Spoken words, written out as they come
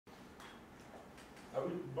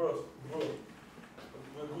Bro, we're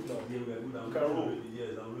good now. Yeah, we're good. I'm rolling already.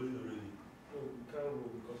 Yes, I'm rolling already. No, we can't roll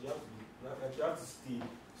because you have to stay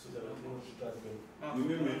so that I don't distract them. You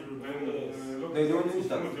mean me? Yes. They don't need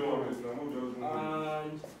that.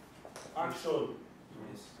 And action.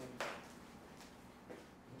 Yes.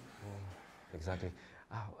 Exactly.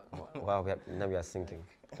 Wow, now we are thinking.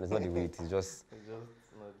 And it's not the weight, it's just... It's just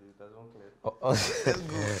not the, that's one clear.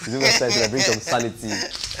 It's just to bring some sanity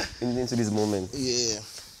into this moment. Yeah.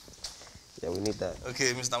 Yeah, we need that.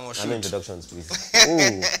 Okay, Mr. Moshood. And introductions, please.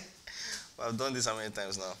 Ooh. I've done this how many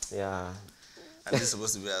times now? Yeah. And this is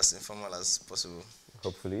supposed to be as informal as possible.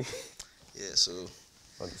 Hopefully. Yeah, so...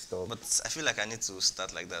 Stop. But I feel like I need to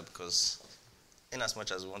start like that because in as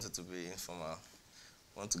much as we want it to be informal, I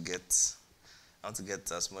want to get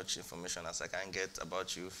as much information as I can get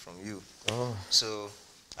about you from you. Oh. So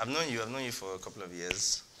I've known you for a couple of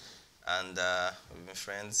years, and we've been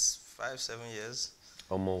friends 5-7 years.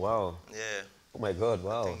 Oh, wow. Yeah. Oh my God,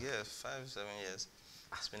 wow. I think, yeah, 5-7 years.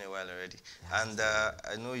 It's been a while already. Yeah, and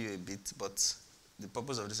I know you a bit, but the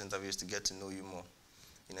purpose of this interview is to get to know you more,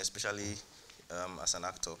 especially as an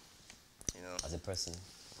actor, As a person.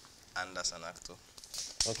 And as an actor.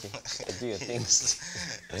 Okay, do your thing. As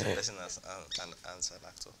a person and as an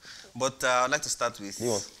actor. But I'd like to start with...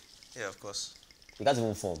 You want? Yeah, of course. You can't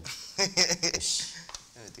even form. Let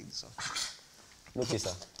me take this one. No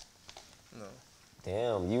kisser? No.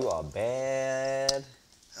 Damn, you are bad.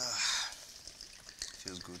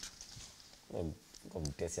 Feels good. I'm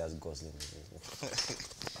dirty as Gosling.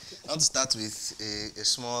 I want to start with a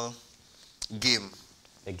small game.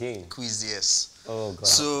 A game? Quiz, yes. Oh God,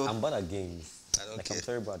 so, I'm bad at games. I don't care. I'm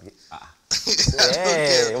terrible at games.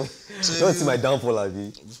 Hey, don't see my downfall,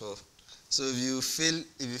 Abby. So if you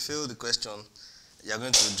fail the question, you're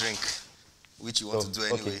going to drink, which you want to do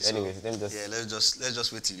anyway. Okay, so, anyway, then just... Yeah, let's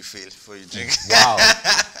just wait till you fail before you drink. Wow.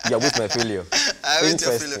 You're with my failure. I wait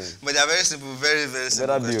till failure. But they are very simple, very, very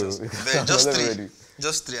simple questions.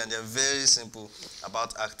 Just three, and they're very simple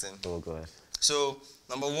about acting. Oh God. So,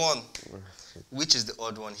 number one, which is the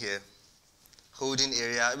odd one here? Holding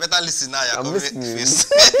area. Better listen now, you're covering face.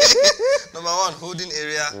 Number one, holding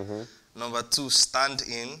area. Number two, stand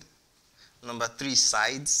in. Number three,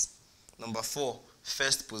 sides. Number four,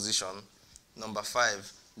 first position. Number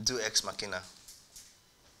five, do ex machina.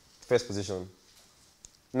 First position.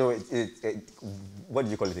 No, what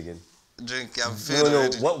did you call it again? Drink, I've failed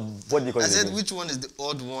already. What do you call it again? I said, which one is the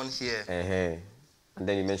odd one here? And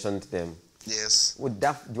then you mentioned them. Yes. Do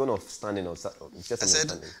you want to standing or just I said,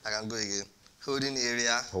 standing? I can go again. Holding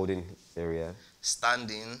area. Holding area.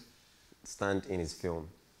 Standing. Stand in is film.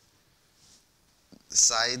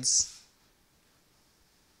 Sides.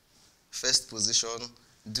 First position.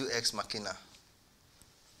 Do ex machina.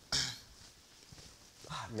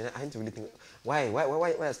 I need to really think. Why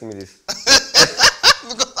asking me this?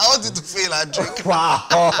 Because I want you to fail and drink. Wow.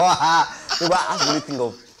 I have to really think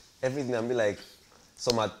of everything and be like,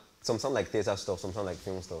 some sound like theater stuff, some sound like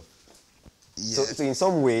film stuff. Yeah. So in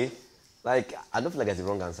some way, like, I don't feel like there's a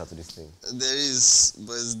wrong answer to this thing. There is,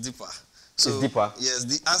 but it's deeper. So, it's deeper? Yes,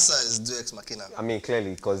 the answer is do ex machina. I mean,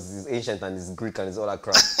 clearly, because it's ancient and it's Greek and it's all that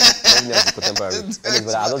crap. Nothing else is contemporary. Anyway,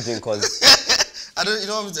 but I don't think because... you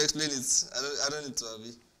don't want me to explain it. I don't need to,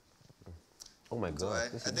 Abby. Oh my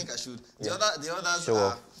God. I think I should. Yeah.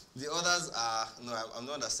 The others are, no, I'm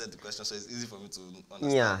the one that said the question, so it's easy for me to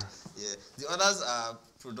understand. Yeah. Yeah. The others are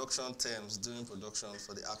production terms, doing production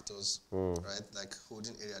for the actors, right? Like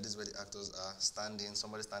holding area, this is where the actors are standing,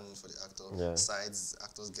 somebody standing for the actor. Yeah. Sides,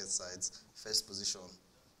 actors get sides. First position,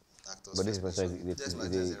 actors. But this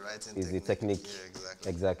is the technique. Yeah,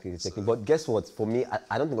 exactly. The technique. But guess what? For me,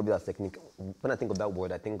 I don't think of it as technique. When I think of that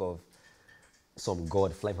word, I think of some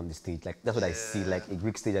god flying from the stage. Like, that's what I see, like a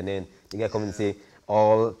Greek stage, and then the guy come and say,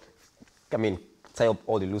 tie up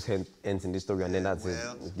all the loose ends in this story, and then that's it.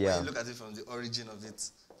 Yeah. When you look at it from the origin of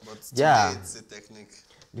it, but today it's a technique.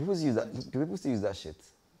 Do people still use that shit?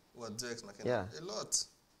 What, do ex machina? Yeah. A lot.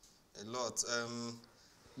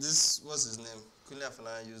 What's his name? Kunle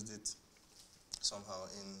Afolayan used it somehow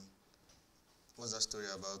in, what's that story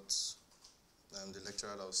about the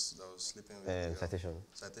lecturer that was sleeping with Citation.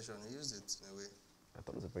 Citation, he used it in a way. I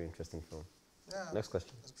thought it was a very interesting film. Yeah. Next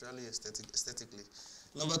question. Especially aesthetically.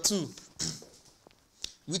 Number two,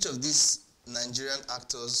 which of these Nigerian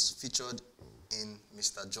actors featured in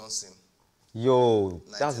Mr. Johnson? Yo,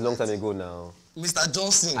 that's a long time ago now. Mr.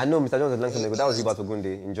 Johnson. I know Mr. Johnson a long time ago. That was Iba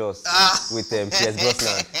Togunde in Jos with P.S.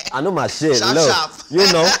 Brosnan. I know my shit. Sharp.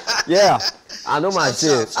 You know? Yeah. I know my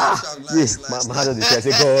shit. Nice. My heart is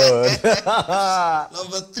the God.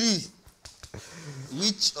 Number three,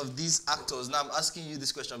 Which of these actors? Now I'm asking you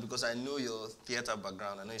this question because I know your theater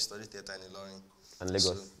background. I know you studied theater in Ilorin. And Lagos.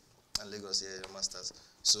 So, and Lagos, yeah, your masters.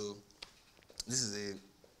 So this is a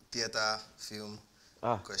theater film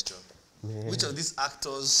question. Which of these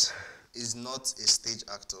actors is not a stage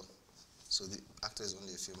actor? So the actor is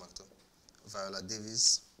only a film actor. Viola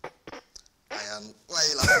Davis. Why are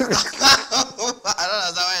you laughing? I don't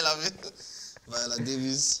understand why you're laughing. Viola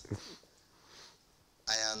Davis.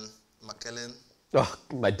 Ian McKellen. Oh,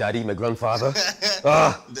 my daddy, my grandfather.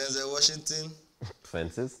 Denzel Washington.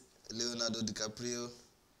 Francis. Leonardo DiCaprio.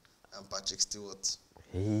 And Patrick Stewart.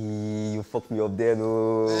 Hey, you fucked me up there,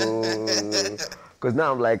 no. Because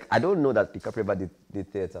now I'm like, I don't know that DiCaprio ever did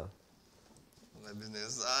theater. My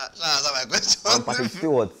business. That's my question. And Patrick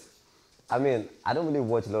Stewart. I mean, I don't really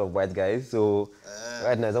watch a lot of white guys, so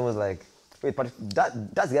right now it's almost like, wait, Patrick,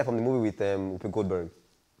 that's the guy from the movie with Whoopi Goldberg.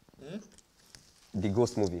 The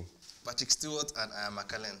Ghost movie. Patrick Stewart and Ian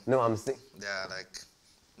McKellen. No, I'm saying. They are like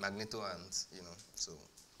Magneto and, so.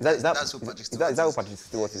 That's who Patrick Stewart is. Is that who Patrick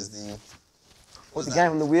Stewart is? The guy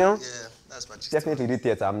on the wheel? Yeah, that's Patrick Definitely did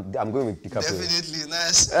theater. I'm going with DiCaprio. Definitely,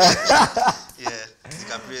 nice. Yeah,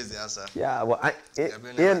 DiCaprio is the answer. Yeah, well,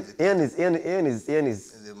 Ian is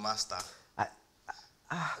He's a master.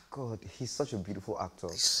 God, he's such a beautiful actor.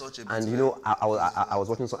 He's such a and beautiful I was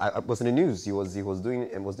watching. I was in the news. He was doing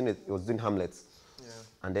Hamlet. Yeah.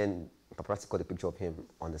 And then paparazzi caught a picture of him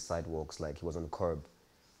on the sidewalks, like he was on the curb,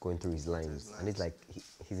 going through his lines. And it's like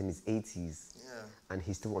he's in his 80s. Yeah. And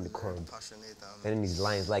he's still on the curb. Passionate. And in his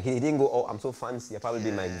lines, like he didn't go, oh, I'm so fancy, I'll probably be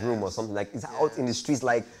in my room or something. Like he's out in the streets,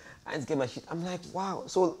 like I just get my shit. I'm like, wow.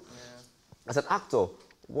 So as an actor,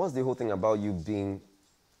 what's the whole thing about you being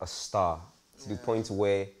a star to the point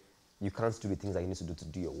where you can't do the things that you need to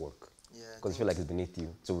do your work? Because you feel like it's beneath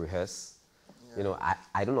you to rehearse. You know,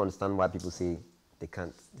 I don't understand why people say they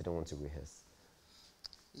don't want to rehearse.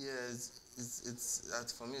 Yeah, it's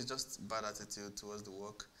for me, it's just bad attitude towards the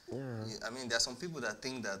work. Yeah. I mean, there are some people that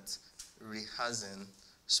think that rehearsing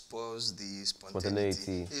spoils the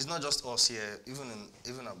spontaneity. It's not just us here,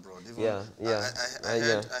 even abroad. I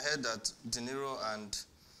heard that De Niro and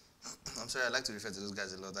I'm sorry, I like to refer to those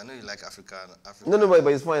guys a lot. I know you like Africa. No, but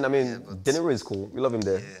it's fine. I mean, De Niro is cool. We love him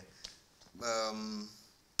there. Yeah.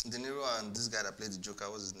 De Niro and this guy that played the Joker,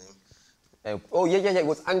 what's his name? He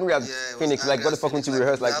was angry at Phoenix, like, got the fucking to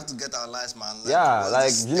rehearse, like, we have to get our lives, man. About?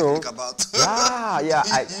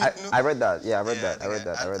 I read that. I read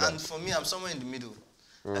that. And for me, I'm somewhere in the middle.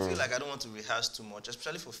 I feel like I don't want to rehearse too much,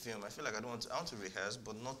 especially for film. I feel like I want to rehearse,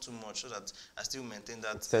 but not too much, so that I still maintain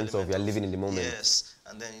that sense of you're living in the moment. Yes,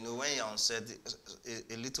 and then when you're on set,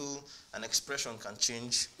 an expression can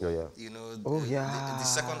change. Yeah.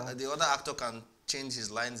 The other actor can change his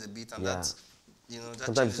lines a bit, and that.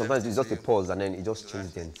 Sometimes it's just a pause and then it just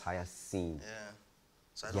changes the entire scene. Yeah.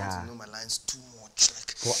 So I don't want to know my lines too much.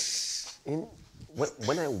 But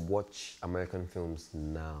when I watch American films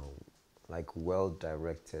now, like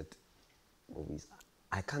well-directed movies,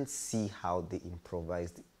 I can't see how they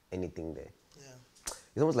improvised anything there. Yeah.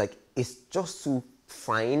 It's almost like it's just too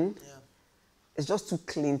fine. Yeah. It's just too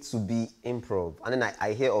clean to be improv. And then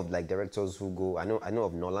I hear of like directors who go, I know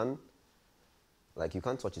of Nolan. Like, you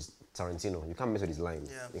can't touch his Tarantino. You can't mess with his lines.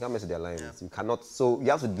 Yeah. You can't mess with their lines. Yeah. You cannot. So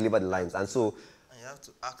you have to deliver the lines. And so... And you have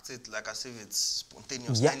to act it like as if it's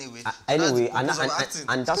spontaneous anyway. And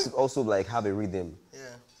that should also like have a rhythm.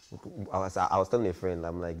 Yeah. I was telling a friend,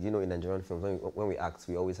 I'm like, in Nigerian films, when we act,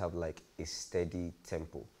 we always have like a steady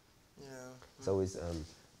tempo. Yeah. It's always,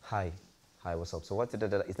 hi, what's up? So what?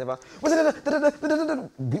 It's never.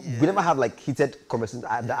 We never have like heated conversations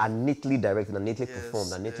that are neatly directed and neatly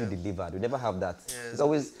performed and neatly delivered. We never have that. Yeah, it's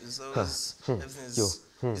always it's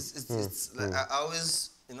like I always,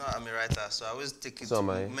 I'm a writer, so I always take it so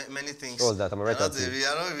many things. What was that? I'm a writer too.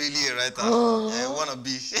 I'm not really a writer. I want to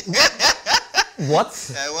be. What?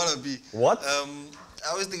 I want to be. What? I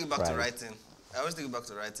always think back to writing.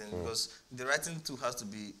 Because the writing too has to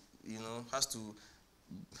be, has to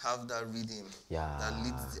have that rhythm that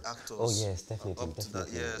leads the actors. Oh yes, definitely. Up to that.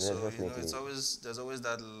 Yeah, so definitely. There's always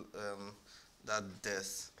that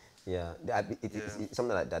depth. Yeah, it's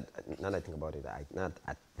something like that. Now that I think about it,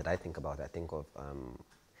 I think of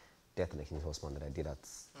Death and the King's Horseman that I did at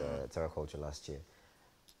Terra Culture last year.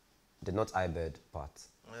 The Not I Bird part.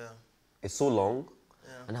 Yeah. It's so long,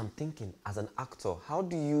 and I'm thinking, as an actor, how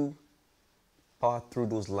do you power through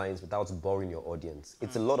those lines without boring your audience?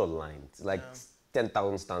 It's a lot of lines, like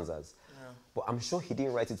 10,000 stanzas. Yeah. But I'm sure he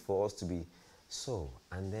didn't write it for us to be So,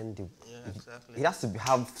 and then exactly. it has to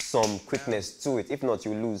have some quickness to it. If not,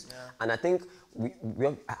 you lose. Yeah. And I think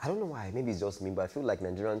I don't know why. Maybe it's just me, but I feel like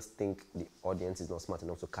Nigerians think the audience is not smart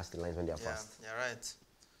enough to catch the lines when they are fast.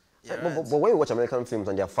 You're right. But when we watch American films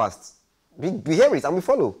and they are fast, we hear it and we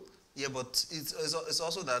follow. Yeah, but it's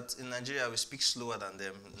also that in Nigeria we speak slower than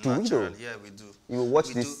them. Do we though? Yeah, we do. You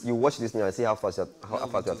watch this now and see how fast you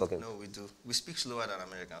are talking. No, we do. We speak slower than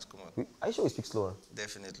Americans. Come on. Are you sure we speak slower?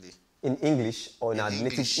 Definitely. In English or in our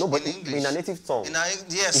English. native? No, but in in our native tongue.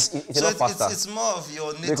 Yes. It's a lot faster. It's more of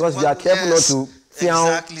your native. Because we are careful not to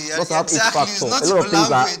exactly. not to have each factor. It's A not lot your of things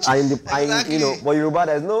language. are in the Exactly. you know, but Yoruba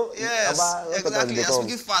there's no. Yes, exactly. You're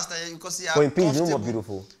speaking faster because you are But in pidgin, it's comfortable. more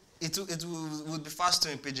beautiful. It would be faster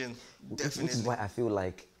in pidgin. Definitely. Which is why I feel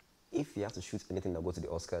like if you have to shoot anything that goes to the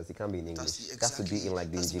Oscars, it can't be in English. It has to be in like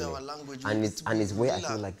the That's engineer. our language. And it's where I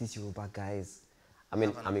feel like these Yoruba guys. I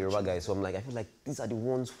mean, I'm a Yoruba guy, so I'm like, I feel like these are the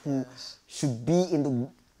ones who should be in the,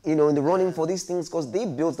 in the running for these things because they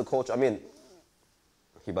built the culture. I mean,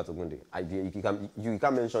 Hibat Ogunde. You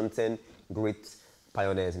can't mention 10 great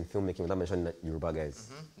pioneers in filmmaking without mentioning the Yoruba guys.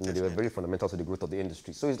 They were very fundamental to the growth of the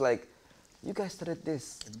industry. So it's like, you guys started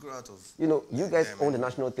this. It grew out of. You guys own the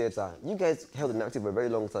National Theatre. You guys held the narrative for a very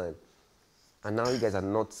long time. And now you guys are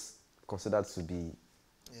not considered to be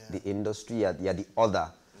the industry, you're the other.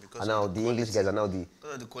 Because and now the English guys are now the...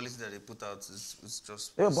 Because of the quality that they put out is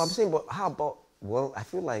just... Yeah, but I'm saying, but how about... Well, I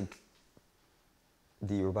feel like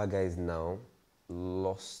the Yoruba guys now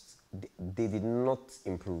lost... They did not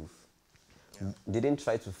improve. Yeah. They didn't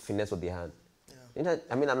try to finesse what they had. Yeah.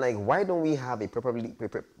 I mean, I'm like, why don't we have a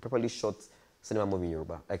properly shot cinema movie in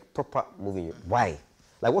Yoruba? Like, proper movie in Yoruba. Why?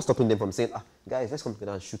 Like, what's stopping them from saying, guys, let's come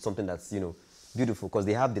together and shoot something that's, beautiful? Because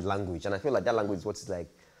they have the language. And I feel like that language is what's like...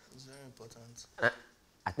 It's very important.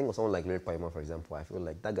 I think of someone like Larry Paimon, for example. I feel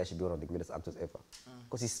like that guy should be one of the greatest actors ever.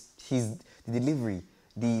 Because he's the delivery,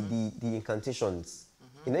 the incantations.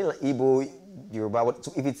 In any like Igbo, Yoruba,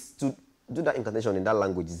 so if it's to do that incantation in that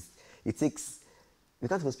language, it takes... You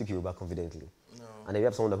can't even speak Yoruba confidently. No. And then you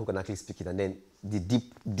have someone who can actually speak it, and then the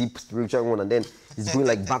deep spiritual one, and then it's going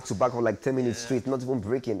like back to back for like 10 minutes straight, not even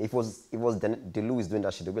breaking. If it was DeLuise doing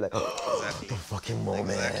that shit, they'll be like, exactly. The fucking moment.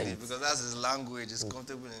 Exactly, because that's his language, he's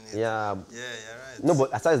comfortable in it. Yeah. Yeah, you're right. No,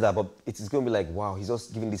 but aside that, but it's going to be like, wow, he's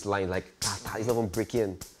just giving this line like, he's not even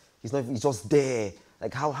breaking. He's just there.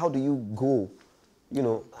 Like, how do you go?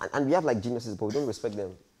 And we have like geniuses, but we don't respect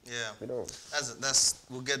them. Yeah. We don't. That's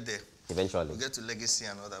we'll get there. Eventually. We'll get to legacy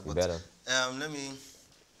and all that. But better. I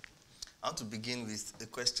want to begin with a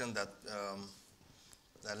question that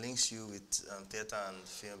links you with theatre and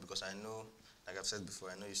film, because I know, like I've said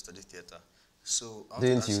before, I know you studied theatre. So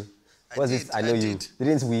didn't you? What's this? I know you. Did.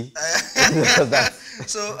 Didn't we?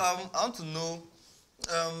 So I want to know,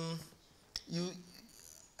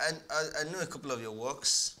 I know a couple of your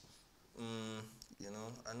works.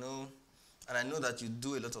 I know that you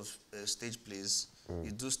do a lot of stage plays.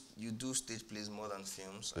 You do stage plays more than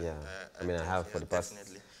films. Yeah, I have for the past.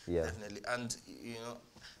 Definitely. And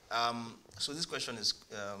so this question is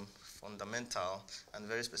fundamental and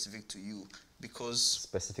very specific to you because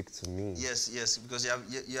specific to me. Yes, because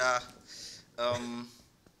you are.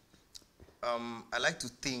 I like to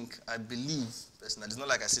think, I believe, personally, it's not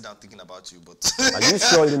like I sit down thinking about you, but... Are you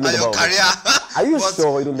sure you don't think about me? Are you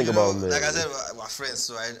sure you don't think about me? Like I said, we're friends,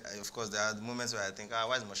 so I of course, there are moments where I think,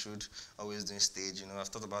 why is Moshood always doing stage? I've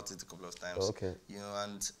thought about it a couple of times. Okay.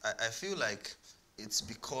 And I feel like it's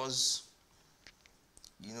because,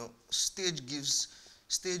 stage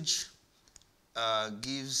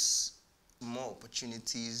gives more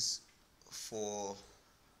opportunities for...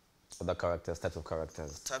 Other characters, types of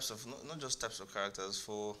characters. Not just types of characters.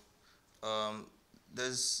 For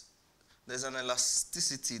there's an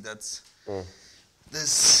elasticity that's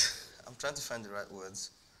there's. I'm trying to find the right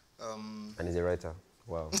words. And he's a writer.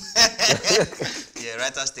 Wow. Yeah,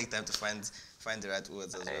 writers take time to find the right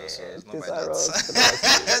words as well. So it's not by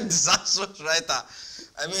that. Disastrous writer.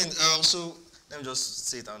 I mean, so let me just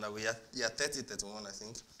say it down that way. Yeah, 30, 31, I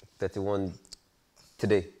think. 31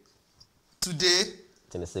 today. Today.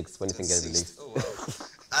 26, when you can get released. Oh, wow.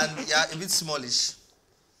 And yeah, a bit smallish.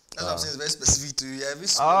 That's what I'm saying, it's very specific to you. Yeah, a bit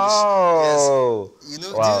smallish. Oh! Yes. Do you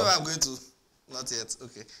know where I'm going to? Not yet.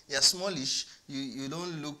 Okay. Yeah, smallish. You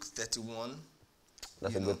don't look 31.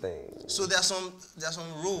 That's a good thing. So there are some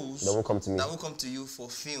roles that won't come to me. That won't come to you for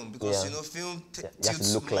film because film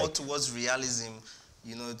tilts more towards realism.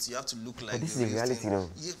 You have to look like. But this is a reality, though.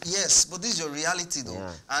 Yes, but this is your reality, though.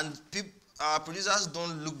 Yeah. And our producers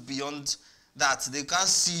don't look beyond that. They can't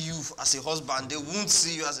see you as a husband. They won't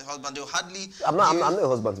see you as a husband. They'll hardly... I'm not a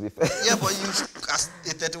husband, to be fair. Yeah, but as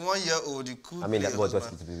a 31-year-old, you could I mean, play that a was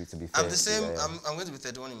husband. to be fair. I'm the same. Yeah, yeah. I'm going to be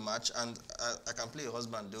 31 in March, and I can play a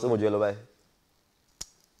husband, though. So much you love.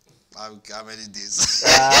 How many days?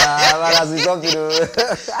 Man, that's something.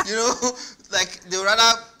 You know, like they would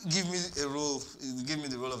rather give me a role, give me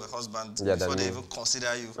the role of a husband before they even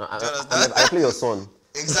consider you. Do you understand? I play your son.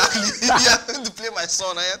 Exactly. Yeah, I'm going to play my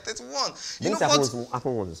son. I am 31. You know what?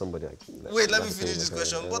 Happen once to somebody. Wait, let me finish this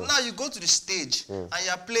question. But now you go to the stage and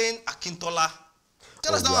you're playing Akintola. Do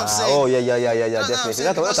you understand what I'm saying? Oh, yeah, definitely.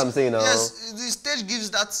 That's what I'm saying now. Yes, the stage gives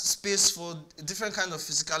that space for different kind of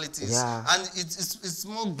physicalities. Yeah. And it's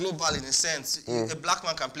more global in a sense. A black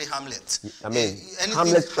man can play Hamlet. I mean,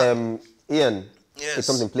 Anything Ian, yes. it's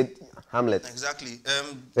something played Hamlet. Exactly.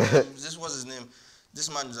 This was his name. This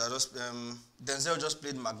man just Denzel just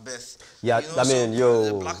played Macbeth. Yeah, you know, I mean,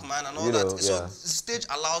 the black man and all you know, that. So yeah. the stage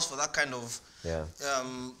allows for that kind of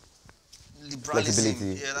liberalism.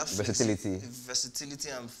 Flexibility, Yeah, that versatility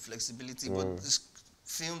and flexibility. But this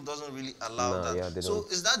film doesn't really allow that. Yeah, so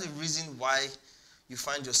is that the reason why you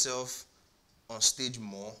find yourself on stage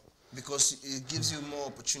more? Because it gives you more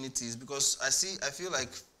opportunities. Because I feel like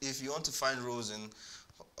if you want to find roles in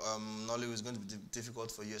Nollywood, it's going to be difficult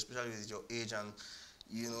for you, especially with your age, and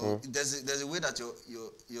you know there's a way that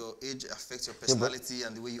your age affects your personality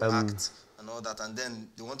and the way you act and all that, and then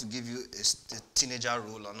they want to give you a teenager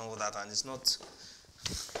role and all that, and it's not.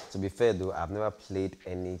 To be fair though, I've never played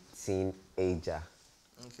any teenager.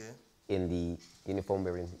 Okay. In the uniform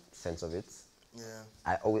wearing sense of it. Yeah.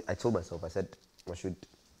 I told myself, I said, Moshood,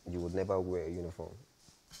 you would never wear a uniform.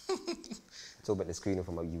 I told me the screen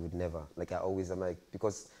uniform, you would never. Like I'm like,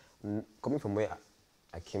 because coming from where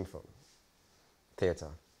I came from, theater,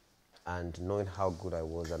 and knowing how good I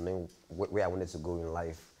was and knowing where I wanted to go in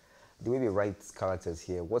life, the way we write characters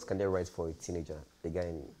here, what can they write for a teenager?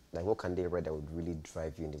 Again, like what can they write that would really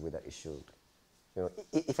drive you in the way that it should? You know,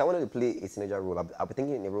 if I wanted to play a teenager role, I'll be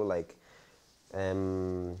thinking in a role like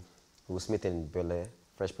Will Smith in Bel-Air,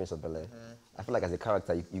 Fresh Prince of Bel-Air. I feel like as a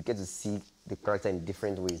character, you get to see the character in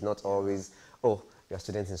different ways, not always, oh, you're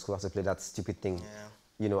students in school have to play that stupid thing. Yeah.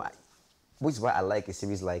 You know, which is why I like a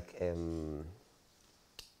series like,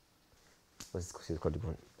 what's it called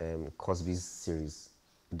again? Cosby's series.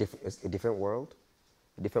 A different world.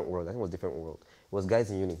 I think it was Different World. It was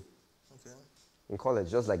guys in uni. Okay. In college,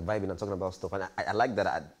 just like vibing and talking about stuff. And I like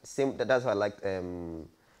that. That's how I like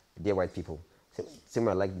Dear White People. Same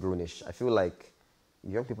way I like Brunish. I feel like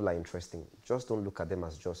young people are interesting. Just don't look at them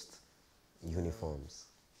as just uniforms.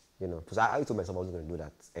 You know, because I told myself I wasn't going to do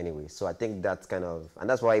that anyway. So I think that's kind of, and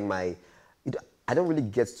that's why I don't really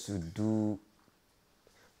get to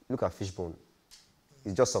look at Fishbone.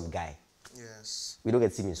 He's just some guy. Yes. We don't get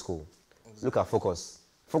to see him in school. Exactly. Look at Focus.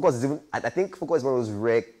 Focus is even, I think Focus is one of those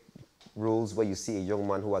rare roles where you see a young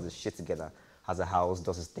man who has his shit together, has a house,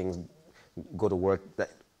 does his things, go to work.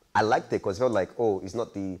 I liked it because it felt like, oh, it's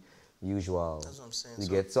not the usual. That's what I'm saying. You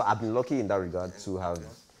get, so I've been lucky in that regard to have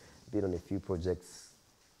been on a few projects,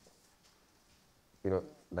 you know,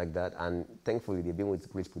 like that. And thankfully, they've been with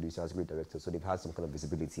great producers, great directors, so they've had some kind of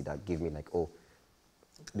visibility that gave me like, oh,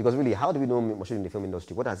 because really, how do we know Moshood in the film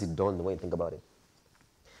industry? What has it done when you think about it?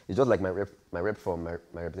 It's just like my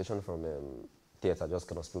reputation from theater just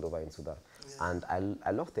kind of spilled over into that. Yeah. And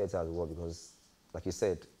I love theater as well because, like you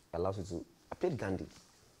said, it allows you to. I played Gandhi.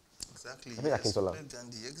 Exactly. I played Akintola. Played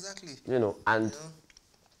Gandhi. Exactly. You know, and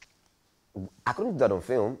I couldn't do that on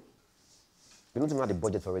film. We don't even have the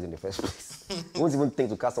budget for it in the first place. We won't even think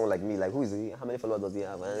to cast someone like me. Like, who is he? How many followers does he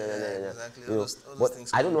have? Exactly. You know, but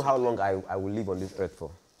I don't know how long I will live on this earth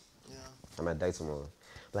for. Yeah. I might die tomorrow.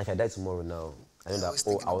 Like, I die tomorrow now. I know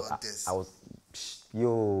that, I was,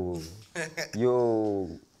 yo,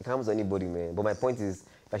 it comes to anybody, man. But my point is,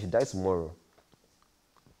 if I should die tomorrow,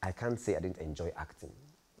 I can't say I didn't enjoy acting.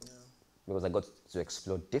 Yeah. Because I got to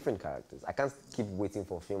explore different characters. I can't keep waiting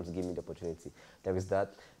for film to give me the opportunity. There is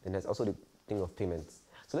that. Then there's also the thing of payments.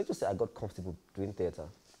 So let's just say I got comfortable doing theater.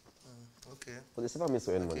 Okay. But it's never means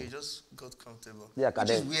to earn money. Okay, you just got comfortable. Yeah, which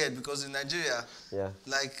is weird because in Nigeria,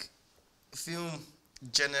 like, film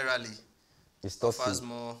generally offers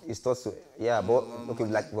more. It's thought to, yeah, but okay,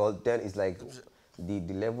 like, well, then it's like the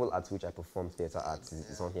level at which I perform theater arts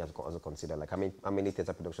is something you have to also consider. Like, how many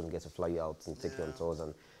theater productions get to fly you out and take you on tours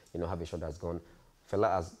and, you know, have a show that's gone.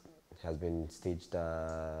 Fela has been staged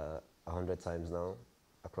 100 times now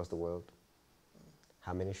across the world.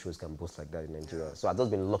 How many shows can boast like that in Nigeria? So I've just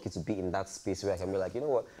been lucky to be in that space where I can be like, you know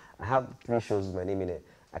what, I have 3 shows with my name in it.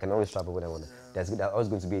 I can always travel when I want. There's always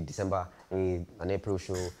going to be a December, an April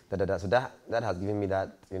show, So that has given me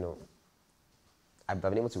that, you know, I've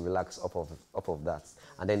been able to relax off of that.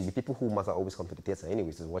 And then the people who matter always come to the theater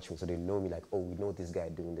anyways to watch me, so they know me like, oh, we know this guy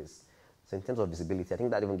doing this. So in terms of visibility, I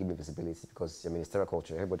think that even gives me visibility because I mean, it's terror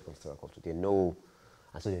culture. Everybody comes to terror culture. They know,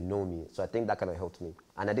 and so they know me. So I think that kind of helped me.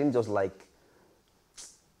 And I didn't just like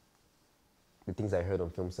the things I heard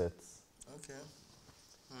on film sets. Okay.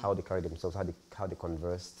 How they carried themselves, how they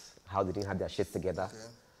conversed, how they didn't have their shit together. Okay.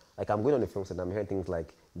 Like I'm going on a film set and I'm hearing things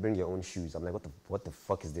like, bring your own shoes. I'm like, what the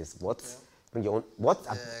fuck is this? What? Yeah. Bring your own, what?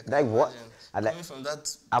 Yeah, Like what? And like, coming from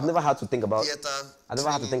that I've never had to think about, theater I've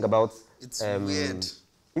never had to training, think about, it's weird.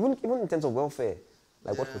 even in terms of welfare,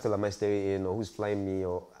 like what Yeah. hotel am I staying in or who's flying me,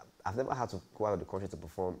 or I've never had to go out of the country to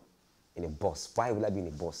perform in a bus. Why would I be in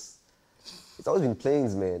a bus? It's always been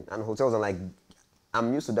planes, man, and hotels, and like,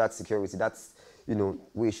 I'm used to that security. That's, you know,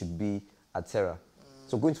 where it should be at Terra.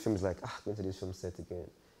 So going to film is like, going to this film set again.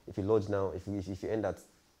 If you lodge now, if you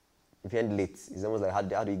end late, it's almost like, how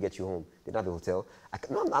do you get you home? They don't have a hotel. I'm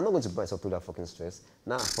not going to put myself through that fucking stress.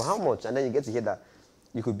 Nah, for how much? And then you get to hear that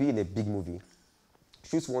you could be in a big movie,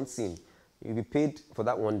 shoot one scene, you'll be paid for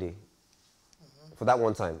that one day, for that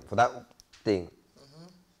one time, for that thing.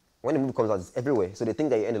 When the movie comes out, it's everywhere. So they think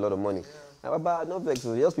that you earn a lot of money. Yeah. But no vex,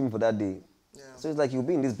 so you're just paying for that day. Yeah. So it's like you'll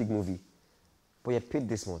be in this big movie, but you're paid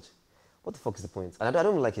this much. What the fuck is the point? And I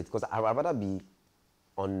don't like it because I'd rather be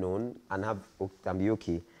unknown and be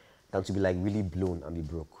okay than to be like really blown and be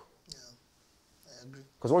broke. Yeah, I agree.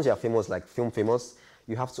 Because once you're famous, like film famous,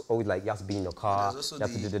 you have to always like, you have to be in your car. There's You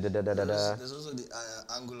have to there's also the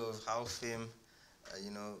angle of how fame,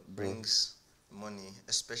 brings money,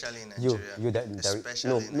 especially in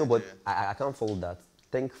Nigeria. But I can't follow that.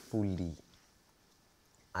 Thankfully,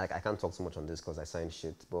 I can't talk so much on this because I signed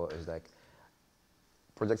shit, but it's like,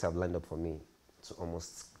 projects have lined up for me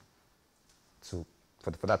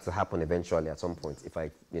for that to happen eventually at some point if I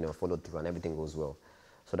follow through and everything goes well.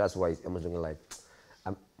 So that's why I'm just like,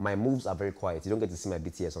 my moves are very quiet. You don't get to see my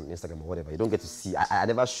BTS on Instagram or whatever. You don't get to see. I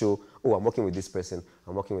never show, oh, I'm working with this person,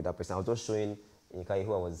 I'm working with that person. I was just showing Nkai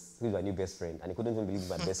who's my new best friend, and he couldn't even believe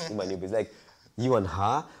my new best. Like, you and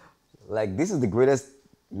her, like, this is the greatest,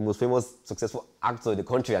 most famous, successful actor in the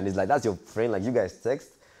country, and it's like, that's your friend. Like, you guys text.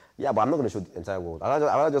 Yeah, but I'm not going to show the entire world.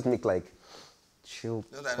 I'll just make like chill.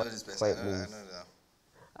 No, I know this person. I know that.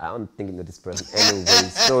 I don't think you know this person anyway.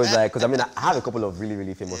 So it's like, because I mean, I have a couple of really,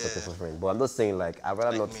 really famous successful friends, but I'm not saying like, I'd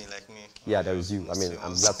rather not. Like me. Yeah, there is you. I mean,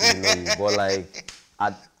 I'm glad to know you, but like,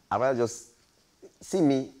 I'd rather just see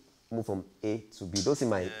me move from A to B. Don't see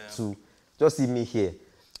my two. Just see me here.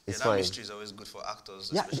 It's that fine. mystery is always good for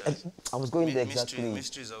actors. Yeah, I was going there exactly.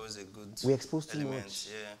 Mystery is always a good We exposed too element. much.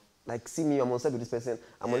 Yeah. Like, see me, I'm on set with this person,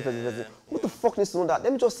 I'm on set with this person. What the fuck needs to know that?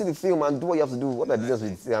 Let me just see the film and do what you have to do. What are the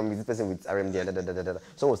business with this person with RMD and da.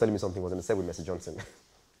 Someone was telling me something, was on the set with Messi Johnson.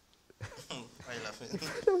 Why are you laughing?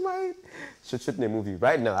 Don't mind. Shooting a movie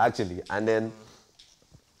right now, actually. And then,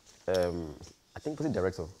 I think was the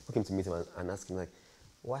director who came to meet him and asked him, like,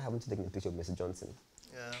 why haven't you taken a picture of Messi Johnson?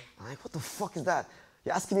 Yeah. I'm like, what the fuck is that?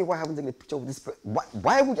 You're asking me why I haven't taken a picture of this person.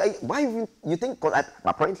 Why would you think, because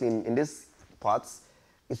apparently in this parts,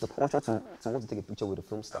 it's the culture to want to take a picture with a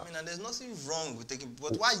film star. I mean, and there's nothing wrong with taking,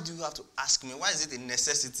 but why do you have to ask me? Why is it a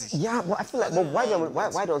necessity? Yeah, but I feel like, but why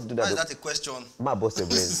don't you do that? Why is that a question? My birthday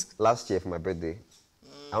brain. Last year for my birthday,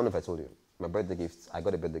 I don't know if I told you, my birthday gift, I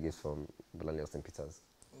got a birthday gift from Bolani Austin Peters.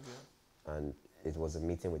 Okay. And it was a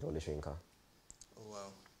meeting with Ole Soyinka. Oh,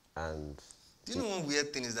 wow. And do you know one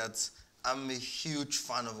weird thing is that I'm a huge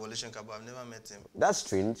fan of Ole Soyinka, but I've never met him. That's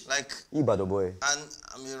strange. Like, Ibado boy. And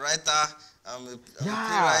I'm a writer, I'm a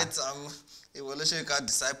playwright, I'm a Ole Soyinka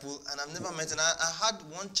disciple, and I've never met him. I had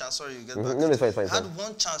one chance, sorry, you get back. No, it's fine. I had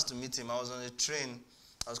one chance to meet him. I was on a train.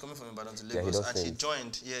 I was coming from Ibadan to Lagos, and he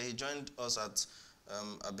joined us at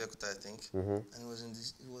Abeokuta, I think. And he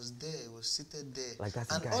was there, he was seated there. Like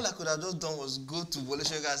that's and the guy. all I could have just done was go to Ole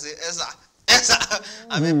Soyinka and say, Esa,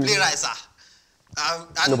 I'm a playwright, sir.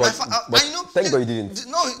 No, but thank God you didn't.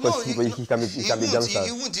 No, he can be gangster.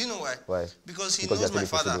 He won't. Do you know why? Why? Because he knows my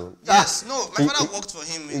father. Fosudo. Yes, no, my father worked for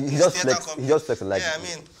him in his theater company. He just flexed like. Yeah, I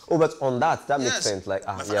mean. Oh, but on that makes sense. Like,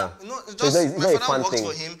 yeah. No, it's my not father a fun worked thing.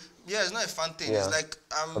 for him. Yeah, it's not a fun thing. Yeah. It's like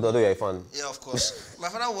Although you're a fan. Yeah, of course. My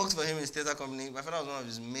father worked for him in his theater company. My father was one of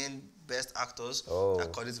his main best actors,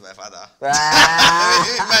 according to my father.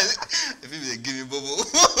 If he give me bobo.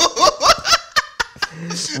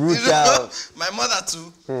 My mother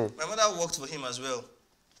too. My mother worked for him as well.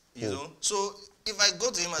 You know. So if I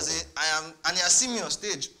go to him and say I am, and he has seen me on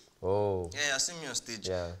stage. Oh. Yeah, he has seen me on stage.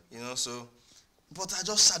 Yeah. You know. So, but I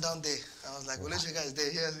just sat down there. I was like, Ole Soyinka is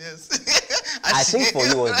there. Yes. I think for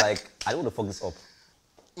you was like, I don't want to fuck this up.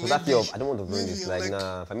 So that fear of, I don't want to ruin this. Like,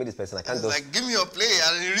 nah, if I meet this person, I can't just. Like, give me your play,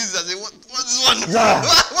 and he reads and say, what's this one? Yeah.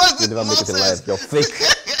 What's this You never make it in nonsense? life. You're fake.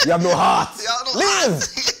 You have no heart. You have no Leave!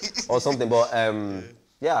 Or something. But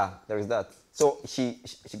yeah, there is that. So she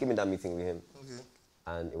gave me that meeting with him. Okay.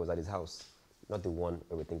 And it was at his house. Not the one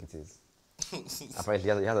where we think it is. Apparently,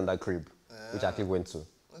 he has another crib, which I actually went to.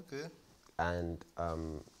 Okay. And I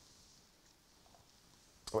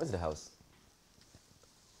went to the house.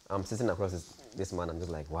 I'm sitting across this man. I'm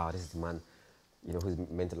just like, wow, this is the man, you know, who's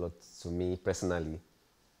meant a lot to me personally,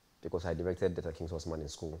 because I directed Data King's Horseman in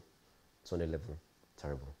school, 200 level,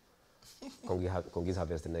 terrible. Kongi's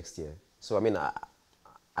Harvest the next year. So I mean, I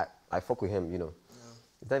fuck with him, you know. Yeah.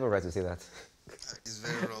 It's not even right to say that. It's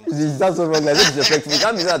very wrong. It sounds so wrong. Like, this is disrespectful. You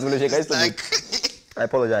can't be that to Shake. Like, I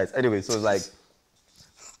apologize. Anyway, so it's like,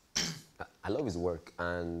 I love his work,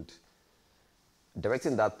 and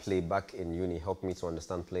directing that play back in uni helped me to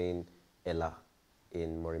understand playing Ella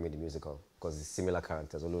in Morimi the musical, because it's similar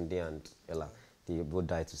characters, Olunde and Ella. They both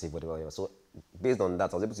died to save whatever. So based on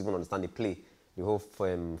that, I was able to even understand the play, the whole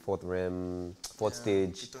fourth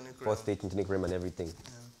stage, Titanic realm and everything. Yeah.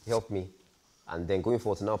 It helped me. And then going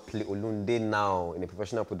forward to now play Olunde now in a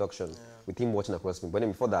professional production with him watching across me. But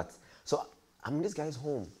then before that, so I'm in this guy's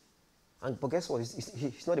home. But guess what?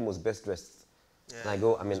 He's not the most best dressed. Yeah, and I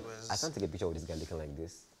go, I mean, I can't take a picture with this guy looking like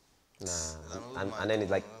this. Nah. And then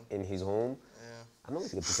it's like in his home. Yeah. I'm not going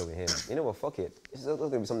to take a picture with him. You know what? Fuck it. It's just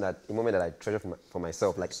going to be something a moment that I treasure for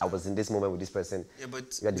myself. Like, I was in this moment with this person. Yeah,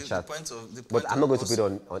 but the point but I'm not going to put it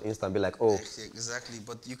on Insta and be like, oh. Exactly.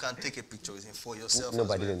 But you can take a picture with him for yourself. No,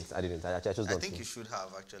 but I didn't. I chose not to. I think you should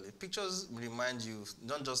have, actually. Pictures remind you,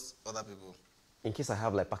 not just other people. In case I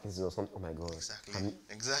have like Parkinson's or something, oh my God. Exactly.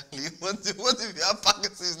 Exactly. What if you have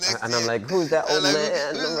Parkinson's next and I'm like, who's that old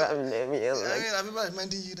man? I mean, I'm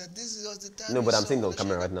reminding you that this is just the time. No, but I'm saying it on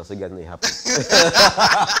camera right now, so you guys know it happened.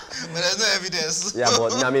 But there's no evidence. Yeah,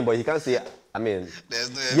 but I mean, but he can't say. I mean, there's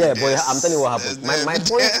no evidence. Yeah, but I'm telling you what happened. My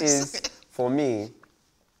point is, for me,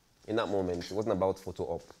 in that moment, it wasn't about photo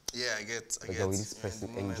op. Yeah, I get. You're with this person,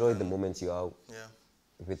 enjoy the moment you are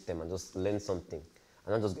with them, and just learn something.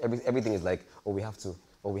 And not just everything is like, oh, we have to,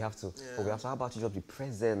 oh, we have to, oh, we have to. How about you just be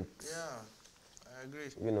present? Yeah, I agree.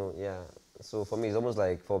 You know, yeah. So for me, it's almost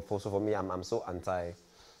like for me, I'm so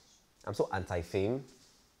anti-fame,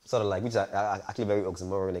 sort of like, which is actually very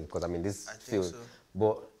oxymoronic, because I'm in this field. So.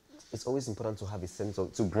 But it's always important to have a sense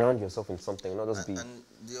of, to ground yourself in something, not just be. And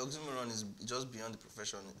the oxymoron is just beyond the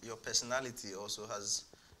profession. Your personality also has,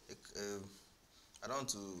 I don't want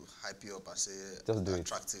to hype you up and say just do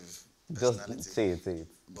attractive. Just say it.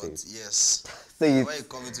 But yes, say it. When you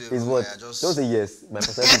come into a room, don't say yes. My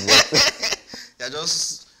personality is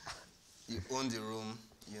what. You own the room,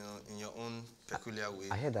 you know, in your own peculiar way.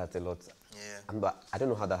 I hear that a lot. Yeah. But I don't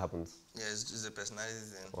know how that happens. Yeah, it's just a personality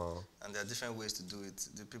thing. Wow. And there are different ways to do it.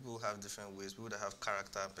 The people have different ways. People that have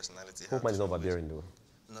character, personality. Hope mine is not barbarian though.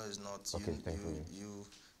 No, it's not. Okay,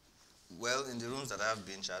 well, in the rooms that I've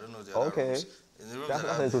been, I don't know the other rooms. In the rooms that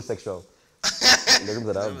I've been. So sexual. In the rooms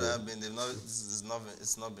that I've been, it's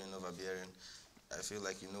not been barbarian. I feel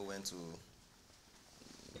like you know when to,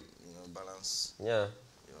 balance. Yeah.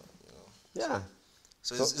 Yeah.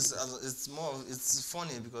 So it's more, it's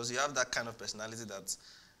funny because you have that kind of personality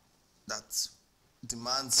that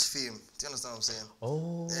demands fame. Do you understand what I'm saying?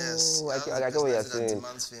 Oh, yes. I get what you're saying.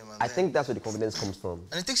 I think that's where the confidence comes from.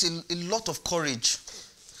 And it takes a lot of courage.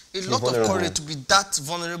 A lot of courage to be that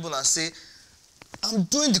vulnerable and say, I'm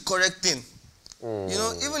doing the correct thing. You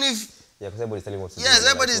know, even if... Yeah, because everybody's telling you what to do. Yes,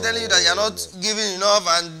 everybody's telling you that you're not giving enough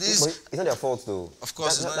and this... But it's not their fault though. Of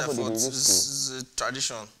course, it's not their fault. It's a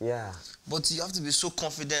tradition. Yeah. But you have to be so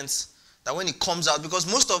confident that when it comes out, because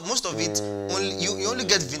most of it, you only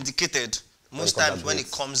get vindicated most times when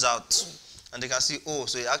it comes out. And they can see, oh,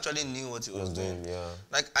 so he actually knew what he was doing. Yeah.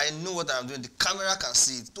 Like, I know what I'm doing. The camera can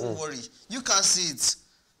see it. Don't worry. You can see it.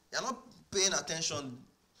 You're not paying attention.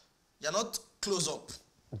 You're not close up.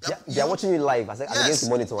 They're watching you live as against the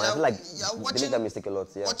monitor. I feel like they make that mistake a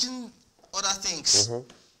lot. Yeah. Watching other things.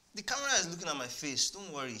 The camera is looking at my face.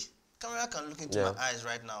 Don't worry. The camera can look into my eyes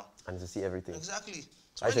right now. And to see everything. Exactly.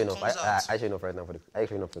 So I show enough. I show enough right now for the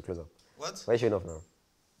close up. What? Why show enough now?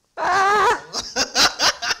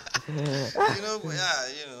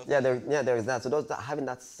 There is that. So having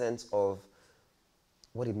that sense of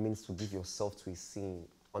what it means to give yourself to a scene.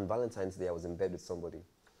 On Valentine's Day, I was in bed with somebody,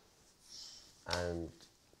 and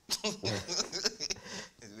I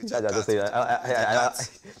just say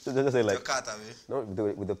like your cat, no,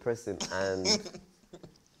 with the person, and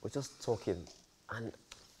we're just talking, and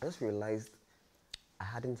I just realized I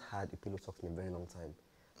hadn't had a pillow talk in a very long time.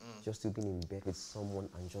 Just to being in bed with someone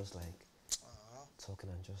and just like talking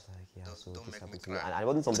and just like, yeah, so don't this make me happened to me. cry. And it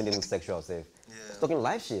wasn't something even sexual, safe. Yeah. Just talking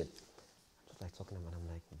live shit. Just like talking about, I'm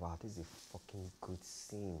like, wow, this is a fucking good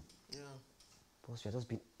scene. Yeah. Boss, you're just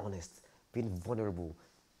being honest, being vulnerable.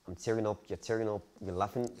 I'm tearing up, you're tearing up, you're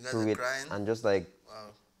laughing You guys through were it. crying? And just like, Wow.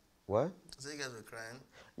 what? So you guys were crying?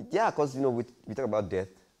 Yeah, because, you know, we talk about death.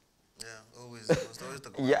 Yeah, always. We must always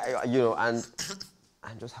talk about Yeah, you know, and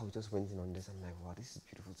just how we just went in on this, I'm like, wow, this is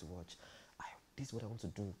beautiful to watch. This is what I want to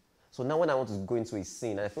do. So now when I want to go into a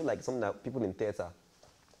scene, and I feel like something that people in theater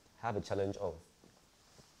have a challenge of,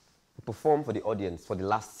 perform for the audience, for the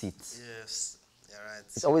last seat. Yes, you're right.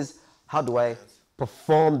 It's always, how do I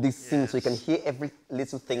perform this scene so you can Yes. hear every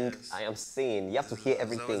little thing Yes. I am saying. You have to hear It's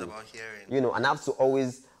always everything. about hearing. You know, and I have to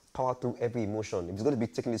always power through every emotion. If it's going to be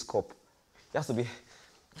taking this cup, it has to be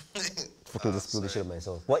fucking just spill the shit of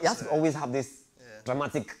myself. But you have to always have this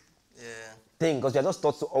dramatic Yeah. thing because you're just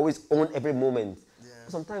taught to always own every moment. Yeah.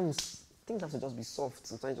 But sometimes things have to just be soft.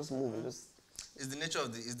 Sometimes just move and just. It's the nature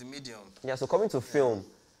of it's the medium. Yeah, so coming to film,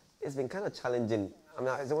 it's been kind of challenging. I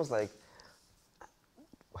mean, it's almost like,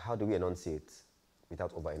 how do we enunciate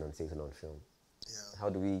without over enunciating on film? Yeah. How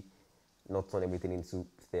do we not turn everything into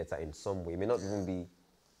theater in some way? It may not even be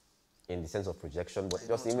in the sense of projection, but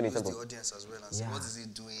just even in terms of the audience as well and see what is he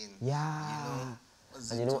doing. Yeah. What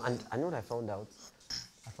is And he you know, doing? and I know what I found out.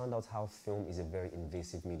 I found out how film is a very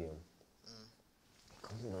invasive medium. It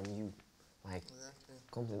comes in on you, like Exactly.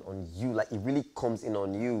 comes in on you, like it really comes in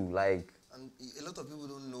on you, like. And a lot of people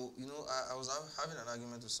don't know. You know, I was having an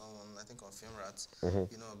argument with someone, I think on Film Rats,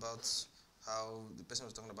 you know, about how the person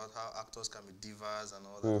was talking about how actors can be divas and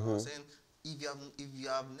all that. And I was saying, if you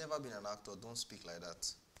have never been an actor, don't speak like that,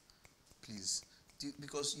 please.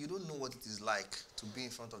 Because you don't know what it is like to be in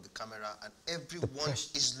front of the camera and everyone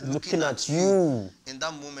is looking at you in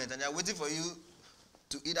that moment, and they're waiting for you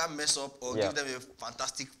to either mess up or give them a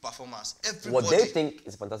fantastic performance. Everybody. What they think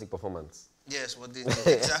is a fantastic performance. Yes, what they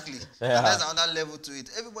think, exactly. And there's another level to it.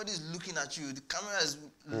 Everybody is looking at you. The camera is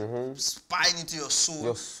spying into your soul.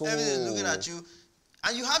 Your soul. Everything is looking at you.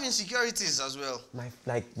 And you have insecurities as well.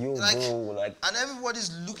 Like you, Like, bro, like. and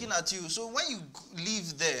everybody's looking at you. So when you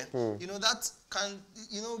leave there, you know, that can,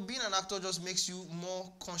 you know, being an actor just makes you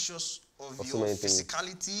more conscious of so your many things.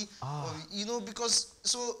 physicality. Of, you know, because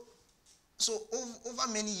so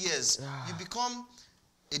over many years, you become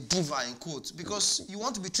a diva in quotes because you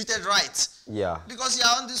want to be treated right. Yeah. Because you're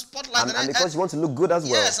on the spotlight. And because you want to look good as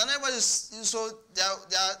well. Yes, and everybody's so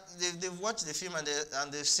they've watched the film and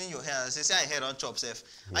they've seen your hair and they say, "I hair on chop safe."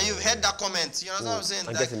 And you've heard that comment. You know what I'm saying?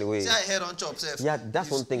 I Like, guess in a way. say I hair on chop safe. Yeah, that's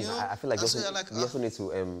one thing. You know, I feel like we that's why you're like, we also need to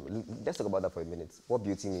let's talk about that for a minute. What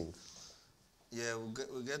beauty means. yeah,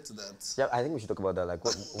 we'll get to that. Yeah, I think we should talk about that. Like,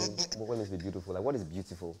 what means to be beautiful? Like, what is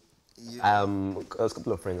beautiful? Yeah. There was a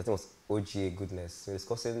couple of friends. I think it was OGA Goodness. We were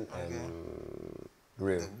discussing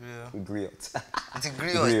grill.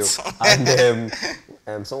 The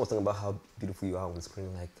And someone was talking about how beautiful you are on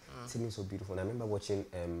screen. Like, Temi is so beautiful. And I remember watching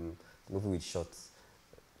the movie with shots.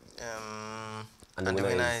 And the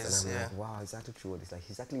winner is, and I'm like, wow, it's actually true. It's like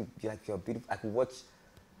exactly like you're beautiful. I could watch.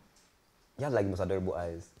 You have like the most adorable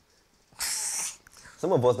eyes.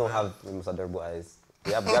 Some of us don't have the most adorable eyes.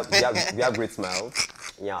 We have great smiles.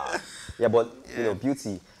 Yeah, but you know,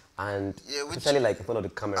 beauty and especially like in front of the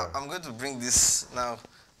camera. I'm going to bring this now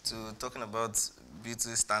to talking about beauty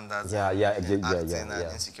standards. Acting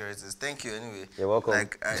and insecurities. Thank you anyway. You're welcome.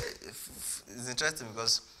 Like, it's interesting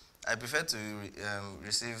because I prefer to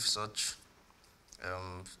receive such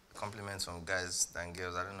compliments from guys than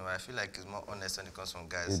girls. I don't know. I feel like it's more honest when it comes from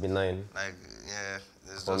guys. It's benign. Like, yeah,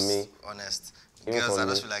 it's For just me, honest. even Girls, for I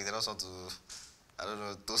just me. feel like they don't want to, I don't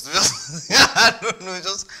know, toast me. I don't know.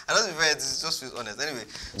 I don't prefer it. It just feels honest. Anyway,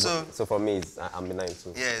 So for me, I'm benign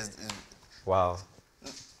too. yeah. Wow.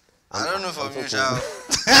 I don't know for I'm you, so Shao.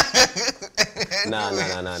 Nah.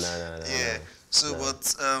 Yeah. So,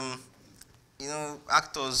 but you know,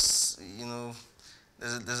 actors, you know,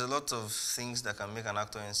 there's a lot of things that can make an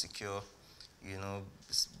actor insecure. You know,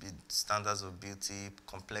 standards of beauty,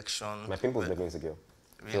 complexion. My pimples make me insecure.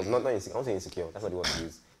 Really? So not insecure. I don't say insecure. That's not the word to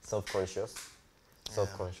use. Self-conscious.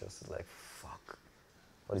 Self-conscious. It's like, fuck.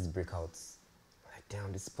 All these breakouts. Like,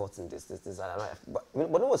 damn, this spots and this. But you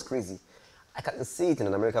know what's crazy? I can see it in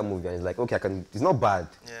an American movie and it's like, okay, it's not bad.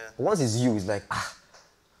 Yeah. But once it's you, it's like,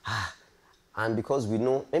 And because we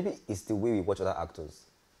know, maybe it's the way we watch other actors.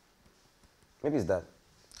 Maybe it's that.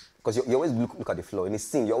 Because you always look at the floor. In a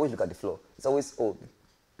scene, you always look at the floor. It's always,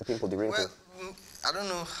 the pimple, the wrinkle. Well, I don't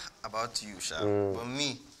know about you, Sha, but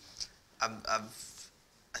me, I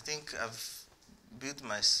think I've built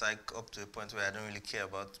my psyche up to a point where I don't really care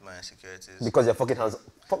about my insecurities. Because your fucking hands,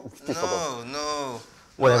 please fuck off. No.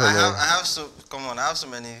 Whatever, I man. have so come on. I have so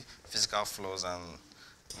many physical flaws, and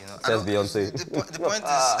you know. Says Beyonce. The point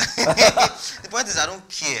is, the point is, I don't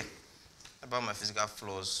care about my physical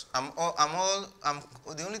flaws.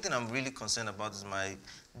 The only thing I'm really concerned about is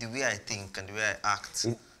the way I think and the way I act.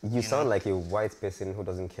 You sound like a white person who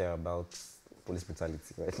doesn't care about police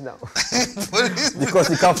brutality right now. Because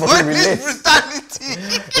you can't fucking relate.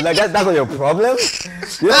 Brutality. Like that's not your problem.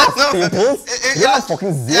 You don't have pimples. You don't have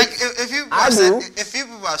fucking zip. Like if few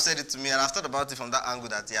people have said it to me, and I've thought about it from that angle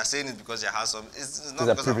that you're saying it because you're handsome. It's not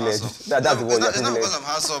because I'm handsome. That's the word. It's not because I'm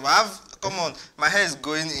handsome. Come on, my hair is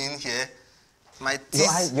going in here. My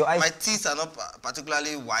teeth, my teeth are not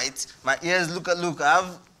particularly white. My ears, look. I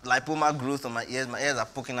have lipoma growth on my ears. My ears are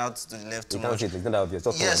poking out to the left too much. It's not obvious.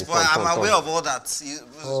 Yes, but I'm aware of all that. It's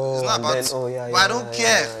not about. But I don't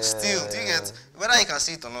care. Still, do you get whether you can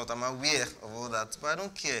see it or not? I'm aware of all that, but I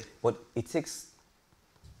don't care. But it takes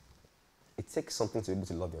something to be able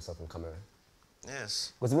to love yourself on camera.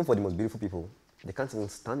 Yes. Because even for the most beautiful people, they can't even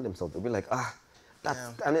stand themselves. They'll be like,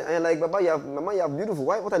 and like, Mama, you are beautiful.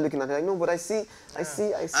 What are you looking at? Like, no, but I see. I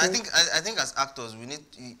think as actors, you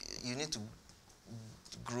need to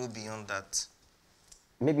grow beyond that.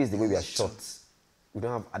 Maybe it's the way we are shot. We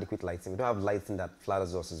don't have adequate lighting. We don't have lighting that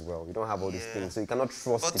flatters us as well. We don't have all these things, so you cannot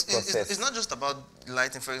trust the process. It's not just about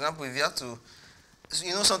lighting. For example, if you have to,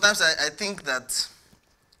 sometimes I think that,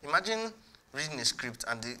 imagine reading a script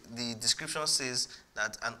and the description says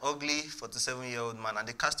that an ugly 47-year-old man, and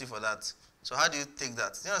they cast you for that. So how do you take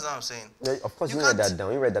that? You know what I'm saying? Yeah, of course, you read that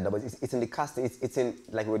down. You read that down, but it's in the casting. It's in,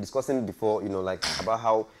 like we were discussing before, like about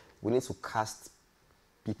how we need to cast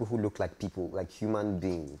people who look like people, like human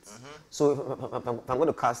beings. So if I'm going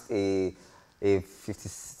to cast a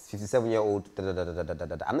 57-year-old,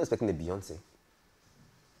 I'm not expecting a Beyonce.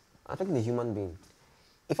 I'm expecting a human being.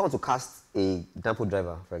 If I want to cast a Dampo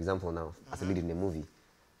driver, for example, now, as a lead in a movie,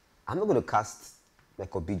 I'm not going to cast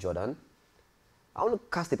like a B. Jordan. I want to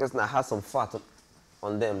cast a person that has some fat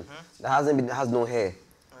on them, that has no hair,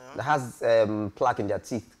 that has plaque in their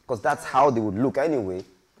teeth, because that's how they would look anyway.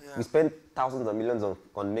 Yeah. We spend thousands of millions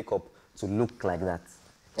on makeup to look like that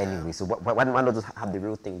anyway. So why not just have the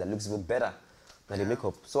real thing that looks even better than the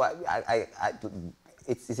makeup? So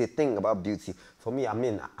it's a thing about beauty. For me, I'm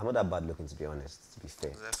not that bad looking, to be honest, to be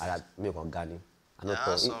fair. Exactly. I had milk on Ghani. I'm not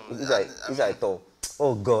tall. I tall.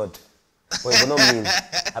 Oh, God. But it will not mean,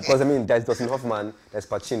 because there's Dustin Hoffman, there's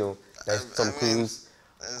Pacino, there's Tom Cruise.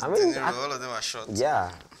 All of them are short.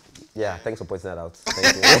 Yeah, thanks for pointing that out.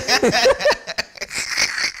 Thank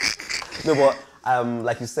you. No, but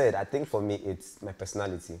like you said, I think for me, it's my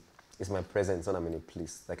personality. It's my presence when I'm in a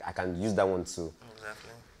place. Like, I can use that one too.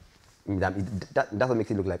 Exactly. That's what makes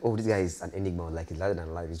it look like, oh, this guy is an enigma, like he's larger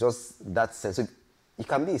than life. It's just that sense. So you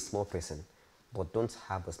can be a small person, but don't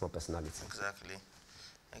have a small personality. Exactly.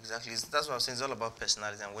 That's what I'm saying. It's all about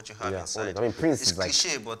personality and what you have inside. Prince it's is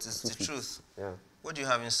cliche, but it's the truth. Yeah. What do you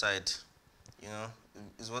have inside,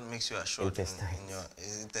 is what makes you assured in your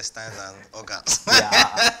intestines and organs.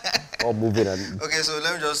 All moving. Okay, so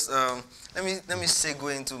let me just let me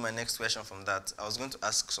segue into my next question from that. I was going to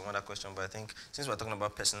ask some other question, but I think since we're talking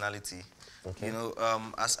about personality,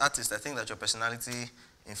 as artists, I think that your personality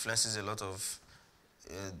influences a lot of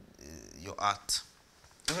your art.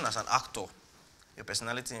 Even as an actor, your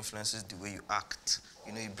personality influences the way you act.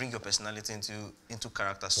 You bring your personality into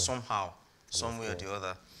character somehow, some way or the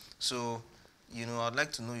other. So, I'd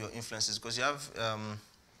like to know your influences because you have a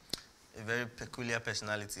very peculiar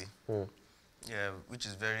personality, which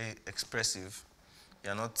is very expressive.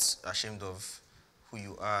 You're not ashamed of who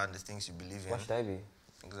you are and the things you believe in. Why should I be?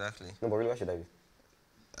 Exactly. No, but really, why should I be?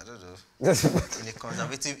 I don't know.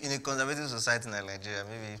 in a conservative society like Nigeria,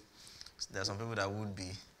 maybe there are some people that would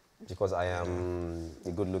be. Because I am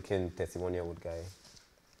a good-looking 31-year-old guy.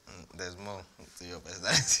 There's more to your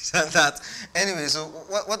personality than that. Anyway, so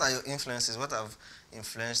what are your influences? What have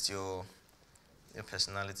influenced your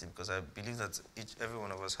personality? Because I believe that every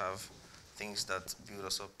one of us have things that build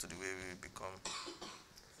us up to the way we become.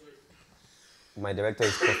 My director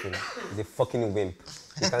is coughing. He's a fucking wimp.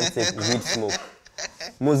 He can't take weed smoke.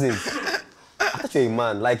 Moses, I thought you're a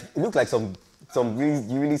man. Like, you look like some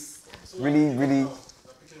really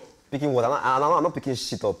picking what? I'm not picking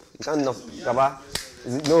shit up. You can't not.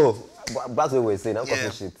 No, that's what we're saying. I'm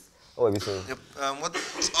coughing shit. What are we saying?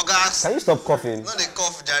 Can you stop coughing? Not a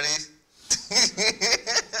cough, Jerry.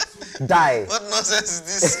 Die. What nonsense is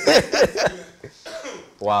this?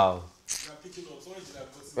 Wow.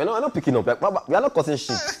 We're not picking up. Like, we are not cutting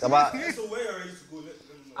shit. So where are you ready to go? Let me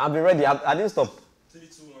know. I've been ready. I didn't stop. 3, 2,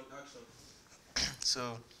 1, action.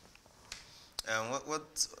 So,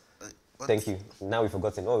 Thank you. Now we've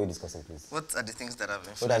forgotten. What are we discussing, please? What are the things that have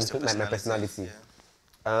What are influenced your my personality?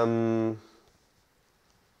 Yeah.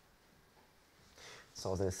 So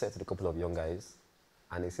I was in a set with a couple of young guys,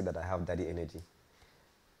 and they said that I have daddy energy.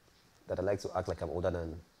 That I like to act like I'm older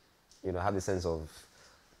than, you know, I have the sense of,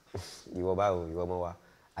 you are.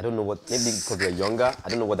 I don't know what, maybe because we're younger, I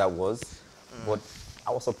don't know what that was, but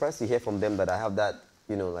I was surprised to hear from them that I have that,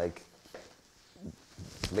 you know, like,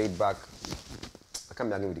 laid back, I can't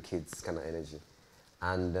be arguing with the kids kind of energy.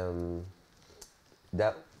 And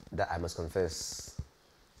that I must confess,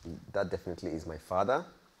 that definitely is my father.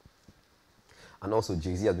 And also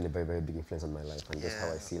Jay-Z has been a very, very big influence on my life and just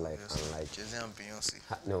how I see life. And like Jay-Z and Beyonce.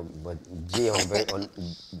 No, but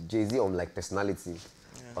Jay-Z on like personality,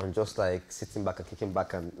 on just like sitting back and kicking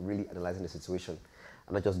back and really analyzing the situation.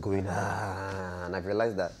 And not just going, and I've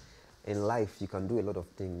realized that in life you can do a lot of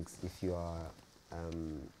things if you are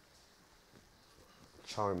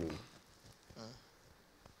charming.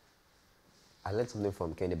 I learned something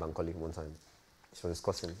from Kenny Bankole one time. She was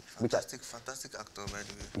discussing. Fantastic actor, by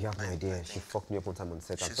the way. You have no idea. She fucked me up one time on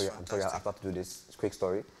set. I'm sorry, I have to do this quick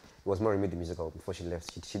story. It was more Remade the Musical before she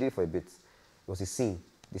left. She did it for a bit. It was a scene.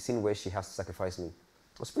 The scene where she has to sacrifice me.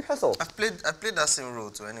 It was rehearsal. I played that same role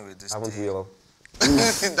too anyway. I want to hear all.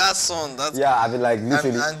 That song, that's... Yeah, I've been like,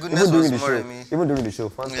 literally, and goodness was more in me. Even during the show,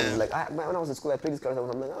 fans were like, when I was in school, I played this character.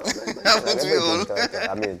 I'm like,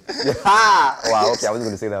 I mean, wow, okay, I wasn't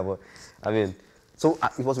going to say that, but I mean, so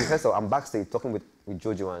it was rehearsal. I'm backstage talking with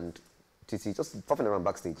Jojo and Titi, just puffing around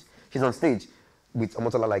backstage. She's on stage with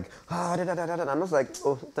Omotola like, I'm just like,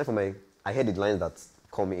 oh, time for my, I heard the lines that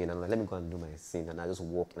call me in, and I'm like, let me go and do my scene. And I just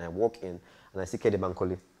walk in, and I see Kede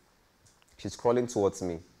Bankole. She's crawling towards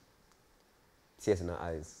me, tears in her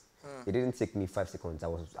eyes. It didn't take me 5 seconds.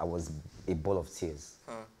 I was a ball of tears.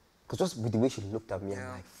 Because just with the way she looked at me, I'm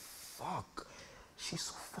like, fuck, she's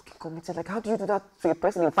so fucking committed. Like, how do you do that to a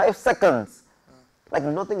person in 5 seconds? Like,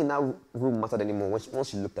 nothing in that room mattered anymore once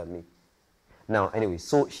she looked at me. Now, anyway,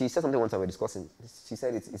 so she said something one time we were discussing. She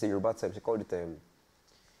said it's a Yoruba term. She called it,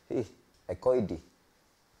 hey, ekoide.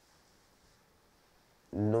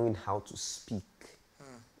 Knowing how to speak.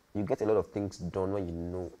 You get a lot of things done when you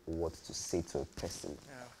know what to say to a person.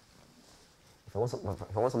 If I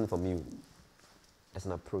want something from you, there's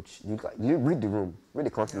an approach. You read the room, read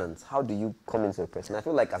the countenance. How do you come into a person? I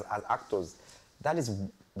feel like as actors, that is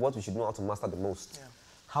what we should know how to master the most.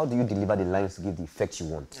 How do you deliver the lines to give the effect you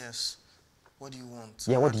want? Yes. What do you want?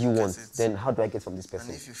 Yeah, what do you want? Then how do I get from this person?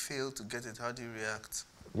 And if you fail to get it, how do you react?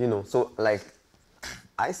 You know, so like,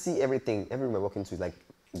 I see everything, every room I walk into is like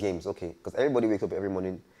games, okay? Because everybody wakes up every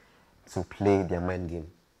morning to play their mind game.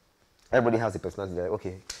 Everybody has a personality. They're like,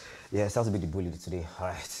 okay, yeah, it has to be the bully today. All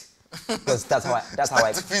right, because that's how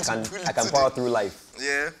I can power through life.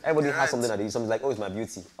 Yeah. Everybody has something that they do. Something's like, oh, it's my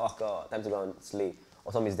beauty. Oh God, time to go and slay.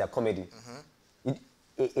 Or something is their comedy.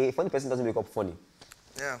 A funny person doesn't wake up funny.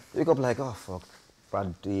 Yeah. You wake up like, oh fuck,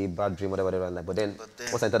 bad day, bad dream, whatever. Like, but then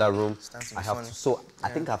once I enter that room, I have to. So I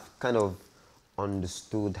think I've kind of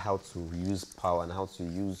understood how to use power and how to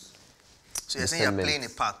use. So you're saying you're playing a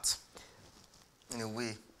part, in a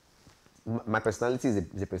way. My personality is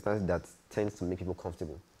a personality that tends to make people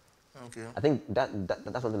comfortable. Okay. I think that's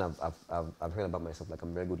something I've heard about myself. Like, I'm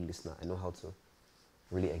a very good listener. I know how to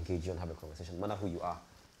really engage you and have a conversation, no matter who you are.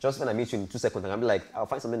 Just when I meet you in 2 seconds, I can be like, I'll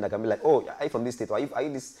find something that can be like, oh, are you from this state? Or are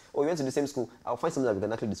you this? Oh, you went to the same school. I'll find something that we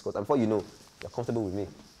can actually discuss. And before you know, you're comfortable with me.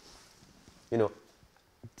 You know,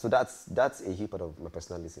 so that's a huge part of my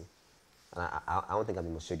personality. And I don't think I'm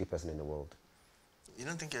the most shady person in the world. You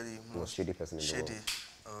don't think you're the most shady person in the world? Shady?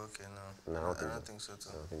 Oh, okay, no. No, I don't think so too.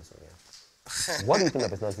 I don't think so, yeah. What do you think my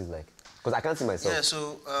personality is like? Because I can't see myself. Yeah,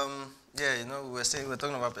 so, you know, we were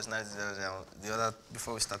talking about personality the other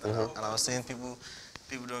before we started, and I was saying people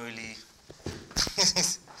don't really...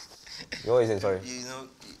 You're always saying, sorry? You know,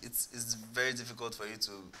 it's very difficult for you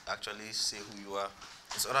to actually say who you are.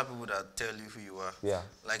 It's other people that tell you who you are. Yeah.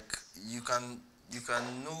 Like, you can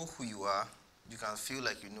know who you are, you can feel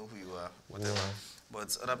like you know who you are, whatever. Yeah. But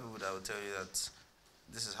it's other people that will tell you that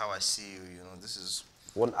this is how I see you, you know, this is...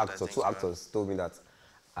 One actor, 2 actors told me that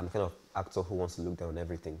I'm kind of actor who wants to look down on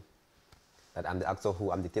everything. That I'm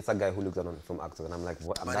the theater guy who looks down on film actor, and I'm like,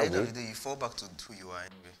 what? But at the end of the day, you fall back to who you are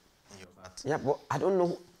anyway, in your part. Yeah, but I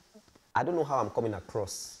don't know how I'm coming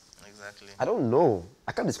across. Exactly. I don't know.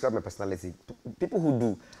 I can't describe my personality. People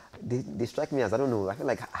who do, they strike me as, I don't know. I feel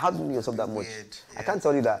like, how do you know yourself that much? Weird, yeah. I can't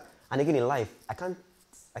tell you that. And again, in life, I can't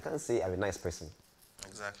say I'm a nice person.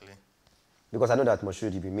 Exactly. Because I know that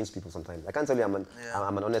Moshood, you means people sometimes. I can't tell you I'm an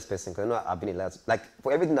honest person, because I know I've been a lot. Like,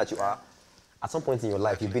 for everything that you are, at some point in your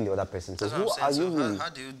life, you've been the other person. So who are you really?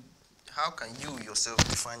 how can you yourself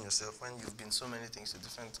define yourself when you've been so many things to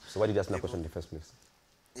different? So why did you ask me that people? question in the first place?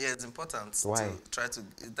 Yeah, it's important Why? to try to.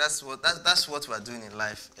 That's what we're doing in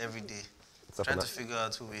life every day. Trying to figure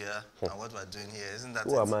out who we are and what we're doing here. Isn't that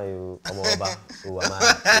Who it? am I? Who am I? Who am I?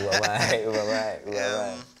 Who am I? Who am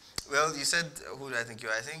I? Well, you said who do I think you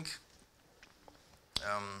are? I think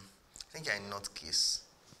you're in North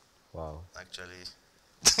Wow. actually.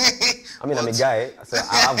 I mean, I'm a guy, so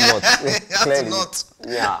I have not. You have Clearly. to not.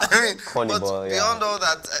 Yeah. I mean, Funny but boy. beyond Yeah. all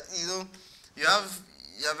that,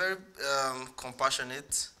 you're very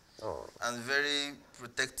compassionate and very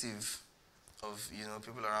protective of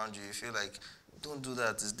people around you. You feel like don't do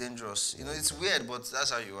that; it's dangerous. It's weird, but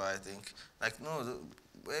that's how you are. I think. Like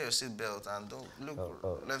wear your seatbelt and don't look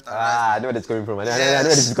left and right. I know where it's coming from. I know Yes. where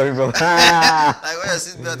this is coming from. Like wear your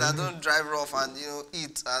seatbelt and don't drive rough and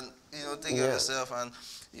eat and take care of yourself and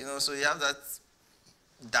so you have that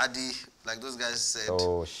daddy, like those guys said.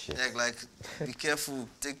 Oh shit. Like be careful,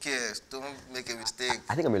 take care, don't make a mistake.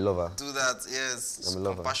 I think I'm a lover. Do that, yes. I'm a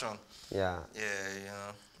lover. Compassion. Yeah.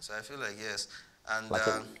 Yeah, So I feel like yes. And Like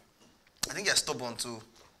I think you're stubborn too.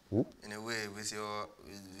 Who? In a way, with your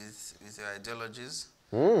ideologies.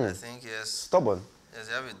 Mm. I think yes. Stubborn. Yes,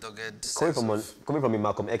 you have a dogged Coming from a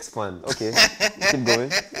Malcolm X fan. Okay. Keep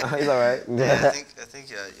going. It's alright. Yeah, I think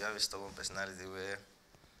you have a stubborn personality where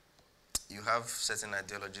you have certain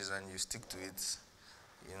ideologies and you stick to it,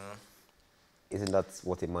 Isn't that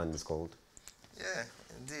what a man is called? Yeah,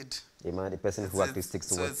 indeed. A person who actually sticks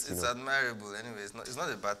to what, it's admirable anyway. It's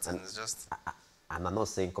not a bad thing, it's just... And I'm not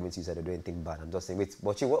saying commit suicide or do anything bad. I'm just saying, wait,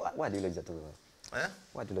 but what ideologies are you talking about? Eh?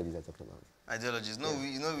 What ideologies are you talking about? Ideologies. No,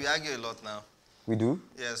 we argue a lot now. We do?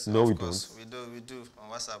 Yes, no, of course. We do on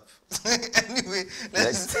WhatsApp. Anyway,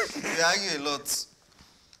 we argue a lot.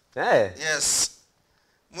 Hey. Yes.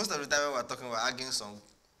 Most of the time when we're talking, we're arguing some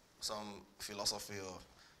philosophy or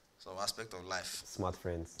some aspect of life. Smart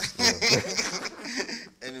friends.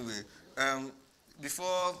 Anyway,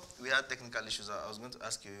 before we had technical issues, I was going to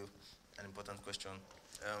ask you an important question.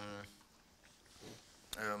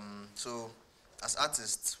 So, as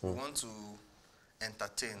artists, we want to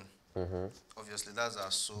entertain. Obviously, that's our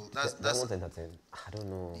soul. That's want to entertain. I don't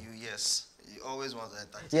know. You always want to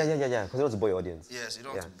entertain. Yeah. Because you want to bore your audience. Yes, you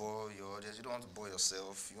don't want to bore your audience. You don't want to bore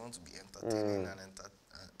yourself. You want to be entertaining and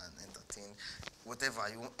entertain. Whatever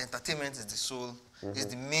you want. Entertainment is the soul. Is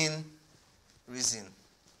the main reason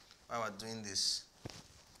why we're doing this.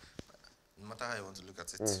 No matter how you want to look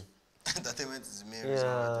at it, entertainment is the main reason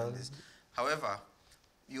why we're doing this. However,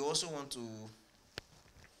 you also want to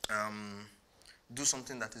do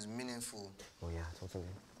something that is meaningful. Oh yeah, totally.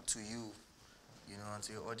 To you, and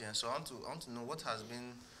to your audience. So I want to know what has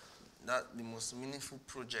been the most meaningful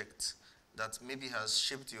project that maybe has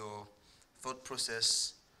shaped your thought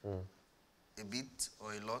process a bit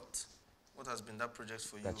or a lot. What has been that project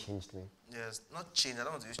for you? That changed me. Yes, not change. I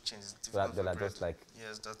don't want to use change. It's That just like...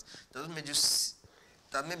 Yes, that made you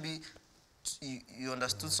that maybe you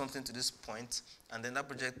understood something to this point, and then that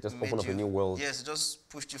project just made opened up a new world. Yes, it just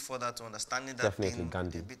pushed you further to understanding that Definitely, thing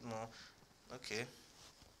Gandhi. a bit more. Okay.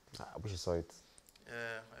 I wish I saw it.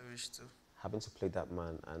 Yeah, I wish to. Having to play that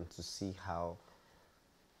man and to see how...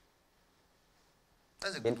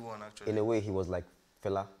 That's a good one, actually. In a way, he was like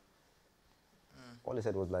Fela. All he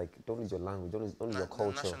said was like, don't lose your language, don't lose your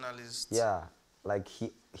culture. Nationalist. Yeah, like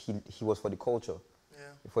he was for the culture.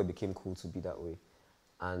 Yeah. Before it became cool to be that way.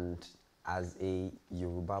 And as a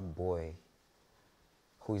Yoruba boy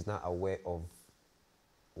who is not aware of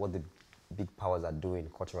what the big powers are doing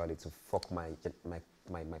culturally to fuck my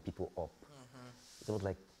people up, it's almost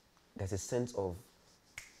like there's a sense of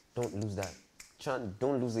don't lose that.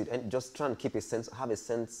 Don't lose it, and just try and keep a sense, have a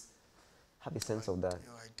sense of that.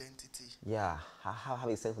 Your identity. Yeah, have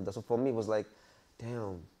a sense of that. So for me, it was like,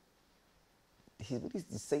 damn, he's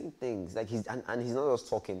saying things like and he's not just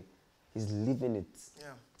talking, he's living it.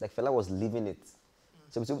 Yeah. Like Fela was living it.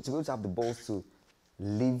 So to be able to have the balls to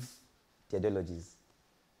live the ideologies,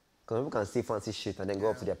 because people can say fancy shit and then go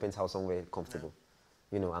up to their penthouse somewhere comfortable,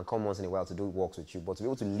 and come once in a while to do walks with you, but to be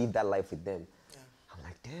able to live that life with them, I'm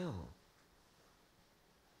like, damn.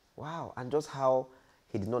 Wow, and just how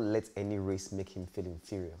he did not let any race make him feel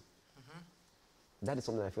inferior. That is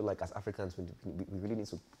something I feel like as Africans we really need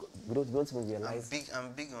to. We don't even realize.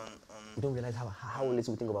 I'm big on. We don't realize how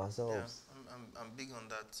little we think about ourselves. Yeah, I'm big on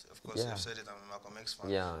that. Of course, you've said it. I'm a Malcolm X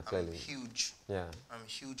fan. Yeah, clearly. I'm huge. Yeah. I'm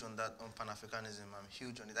huge on that, on Pan-Africanism. I'm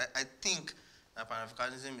huge on it. I think that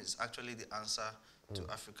Pan-Africanism is actually the answer to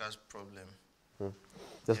Africa's problem.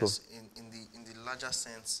 Yes, in the larger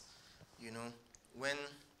sense, when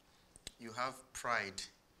you have pride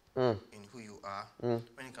in who you are, when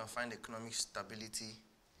you can find economic stability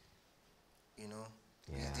you know,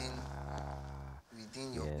 Yeah.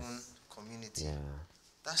 within your Yes. own community. Yeah.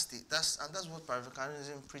 That's what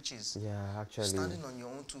Pan-Africanism preaches. Yeah, actually. Standing on your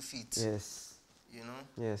own 2 feet. Yes. You know.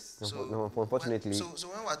 Yes. So No, unfortunately. So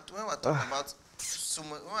when we're talking about when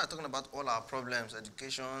we're talking about all our problems,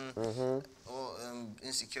 education, or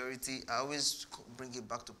insecurity, I always bring it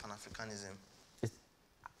back to Pan-Africanism.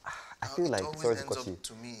 I feel It like, always sorry to ends cut you. up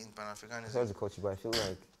to me in Pan-Africanism. Sorry to cut you, but I feel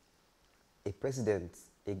like a president,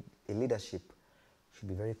 a leadership, should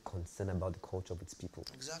be very concerned about the culture of its people.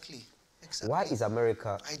 Exactly. Why is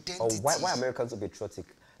America, Identity. or why Americans so patriotic?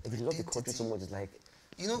 If they love the country Identity. so much, it's like,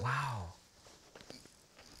 You know, wow.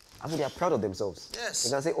 I mean, they are proud of themselves. Yes. They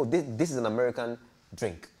can say, oh, this is an American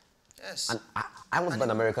drink. yes. And I want to buy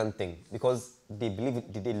an American thing because they believe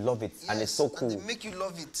it, they love it, and it's so Yes, cool. and they make you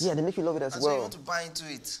love it. Yeah, they make you love it as And well. so you want to buy into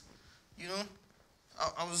it. You know,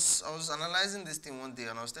 I was analyzing this thing one day,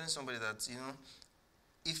 and I was telling somebody that, you know,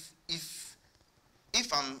 if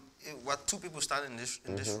we're 2 people standing in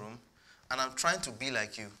this room, and I'm trying to be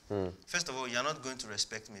like you, first of all, you're not going to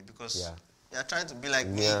respect me because you're trying to be like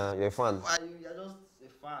me. Yeah, you're a fan. Why you're just a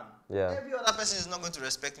fan. Yeah. Every other person is not going to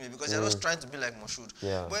respect me because you're just trying to be like Moshood.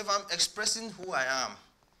 Yeah. But if I'm expressing who I am,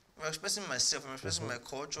 I'm expressing myself, I'm expressing my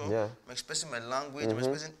culture, I'm expressing my language, I'm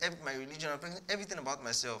expressing my religion, I'm expressing everything about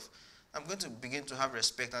myself, I'm going to begin to have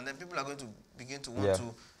respect, and then people are going to begin to want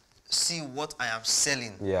to see what I am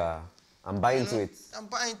selling. Yeah, I'm buying into it. I'm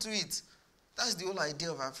buying into it. That's the whole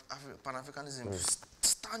idea of Pan-Africanism.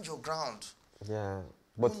 Stand your ground. Yeah.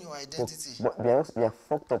 But, Own your identity. but we are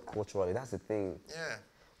fucked up culturally. That's the thing. Yeah.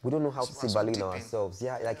 We don't know how to see value in ourselves.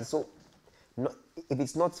 Yeah, like it's so. No, if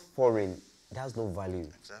it's not foreign, it has no value.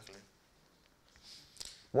 Exactly.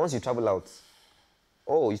 Once you travel out,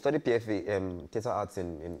 oh, you study PFA, theater arts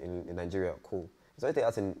in Nigeria, cool. You study theater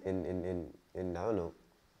arts in I don't know,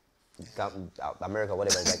 America,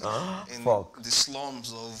 whatever. It's like, in fuck. the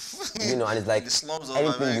slums of You know, and it's like the slums of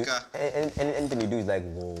anything America. anything you do is like,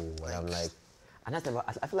 whoa. And I'm like, and that's never.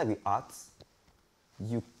 I feel like with arts,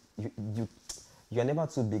 you're never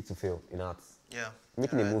too big to fail in arts. Yeah.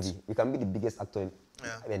 Making a movie, you can be the biggest actor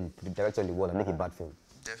and director in the world and make a bad film.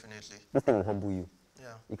 Definitely. This thing will humble you.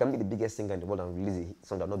 Yeah. You can be the biggest singer in the world and release a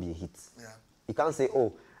song that will not be a hit. Yeah. You can't say,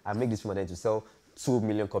 oh, I make this film and then to sell 2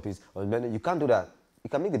 million copies. You can't do that. You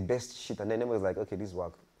can make the best shit and then everyone's like, okay, this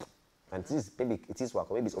work. And maybe it is work,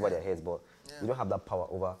 or maybe it's over their heads, but you don't have that power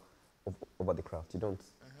over the craft. You don't.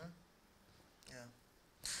 Yeah.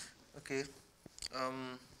 Okay.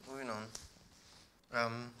 Moving on.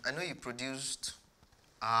 I know you produced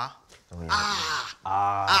whatever.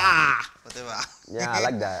 Yeah, I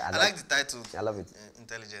like that. I like the title. I love it.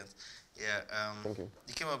 Intelligent. Yeah. Thank you.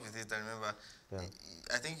 You came up with it. I remember. Yeah.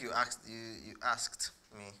 I think you asked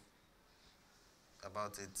me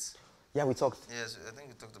about it. Yeah, we talked. Yes, I think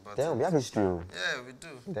we talked about it. Damn, we have history. Yeah, we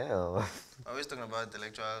do. Damn. Always talking about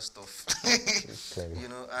intellectual stuff. Clearly. You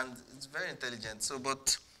know, and it's very intelligent. So,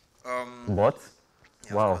 but But?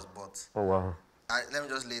 yeah, Wow. of course, Oh, wow. let me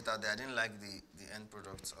just lay it out there. I didn't like the end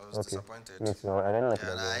product. I was disappointed. Me too. I didn't like Yeah,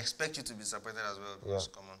 it and as I well. expect you to be disappointed as well because,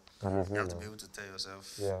 come on, And it's you me have to now. be able to tell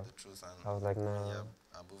yourself Yeah. the truth and I was like, nah. yeah,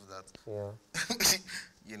 above that. Yeah.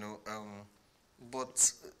 You know,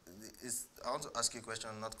 but I want to ask you a question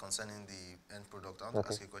not concerning the end product. I want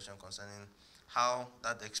to ask you a question concerning how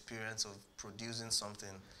that experience of producing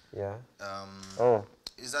something. Yeah. That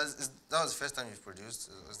was the first time you've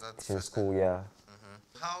produced? Was that the In first school, time? yeah.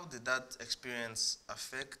 How did that experience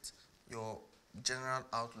affect your general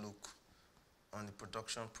outlook on the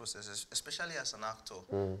production processes, especially as an actor?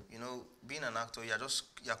 You know, being an actor,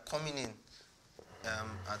 you're coming in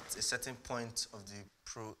at a certain point of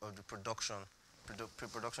the production.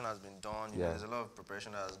 Pre-production has been done. You know, there's a lot of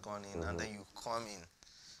preparation that has gone in, and then you come in,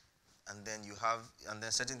 and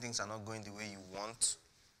then certain things are not going the way you want.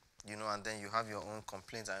 You know, and then you have your own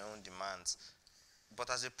complaints and your own demands. But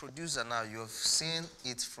as a producer now, you've seen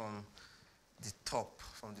it from the top,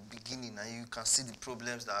 from the beginning, and you can see the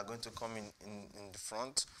problems that are going to come in the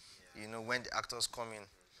front, you know, when the actors come in.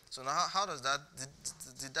 So now, how does that,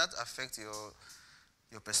 did that affect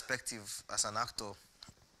your perspective as an actor?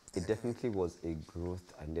 It definitely was a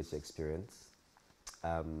growth and learning experience.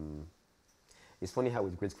 It's funny how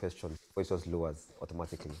with great questions, voice just lowers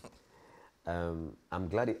automatically. I'm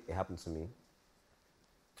glad it happened to me.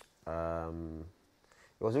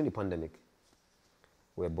 It was during the pandemic.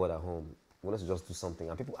 We were bored at home. We wanted to just do something,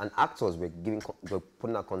 and actors were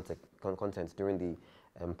putting out content during the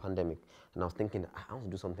pandemic. And I was thinking, I want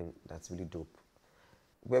to do something that's really dope.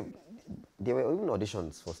 There were even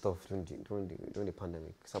auditions for stuff during the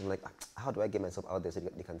pandemic. So I'm like, how do I get myself out there so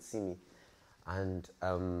they can see me? And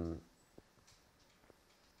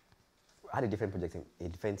I had a different project, a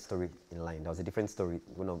different story in line. There was a different story,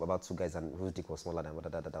 about two guys and whose dick was smaller than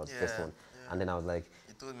that was the first one. Yeah. And then I was like,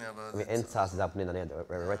 you told me about it. NSAS is happening, and then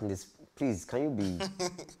we're writing this. Please, can you be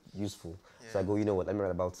useful? So I go, you know what? Let me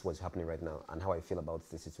write about what's happening right now and how I feel about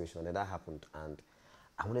the situation. And then that happened, and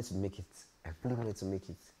I wanted to make it. I really wanted to make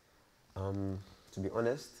it. To be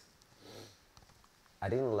honest, I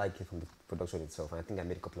didn't like it from the production itself, and I think I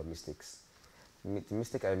made a couple of mistakes. The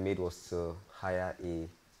mistake I made was to hire a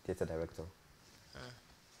theatre director,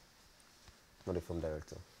 not a film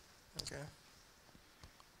director. Okay.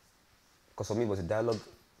 Because for me, it was a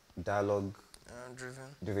dialogue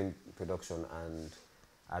driven production, and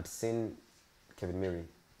I'd seen Kevin Mary,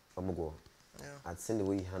 Omugo. Yeah. I'd seen the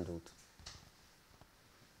way he handled.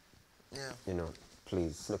 Yeah.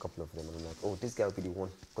 Plays, seen a couple of them, and I'm like, oh, this guy will be the one,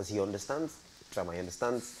 because he understands drama, he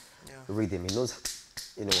understands rhythm, he knows,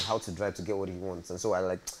 how to drive to get what he wants, and so I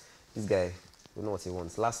like, this guy, we know what he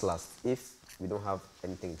wants. Last, if we don't have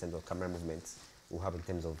anything in terms of camera movements, we'll have in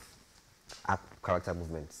terms of character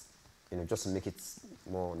movements, just to make it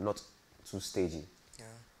more not too stagey. Yeah.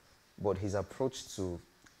 But his approach to,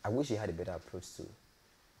 I wish he had a better approach to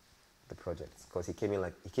the project, because I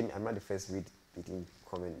remember the first read, he didn't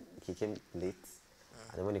come in, he came late.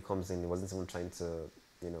 And then when he comes in, he wasn't even trying to,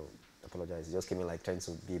 apologize. He just came in like trying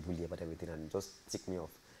to be a bully about everything and just ticked me off.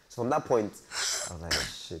 So from that point, I was like,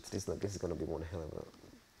 shit, this is gonna be one hell of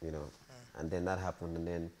a, And then that happened, and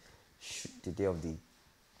then the day of the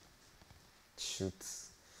shoot,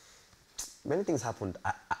 many things happened.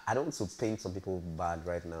 I don't want to paint some people bad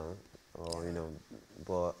right now, or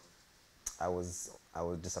but I was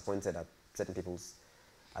disappointed at certain people's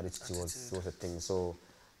attitude was a thing. So,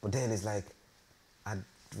 but then it's like, I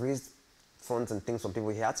raised funds and things from people.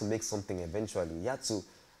 He had to make something eventually. I had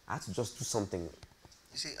to just do something.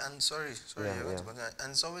 You see, and sorry,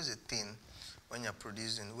 and it's always a thing when you're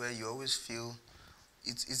producing where you always feel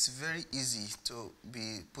it's very easy to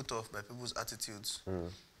be put off by people's attitudes,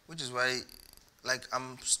 which is why, like,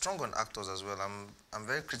 I'm strong on actors as well. I'm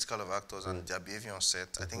very critical of actors and their behavior on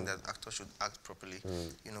set. I think that actors should act properly,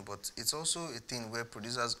 but it's also a thing where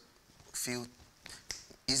producers feel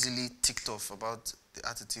easily ticked off about the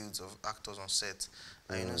attitudes of actors on set.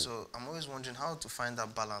 And, so I'm always wondering how to find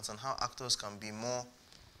that balance and how actors can be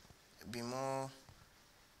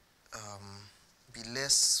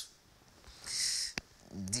less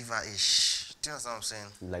diva-ish. Do you understand what I'm saying?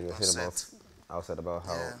 Like you said about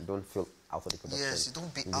how don't feel out of the production. Yes, you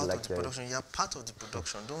don't be out of the production. You're part of the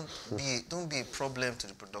production. Don't be a problem to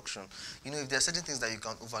the production. If there are certain things that you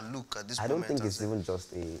can overlook at this moment. I don't think it's even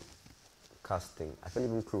just a casting. I feel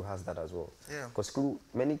even crew has that as well. Yeah. Because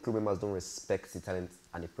many crew members don't respect the talent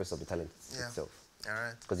and the praise of the talent itself. All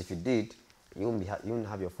right. Because if you did, you wouldn't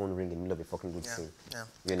have your phone ring in the middle of a fucking good scene.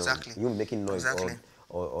 Yeah. Exactly. You won't be making noise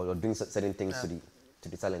or doing certain things to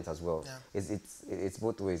the talent as well. Yeah. It's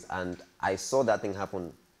both ways, and I saw that thing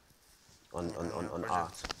happen on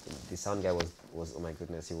art. The sound guy was oh my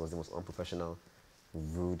goodness, he was the most unprofessional,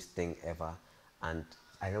 rude thing ever. And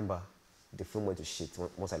I remember the film went to shit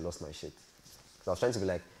once I lost my shit. So I was trying to be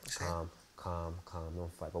like, calm,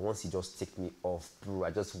 don't fight. But once he just ticked me off, bro, I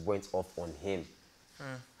just went off on him.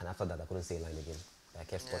 And after that, I couldn't say a line again. I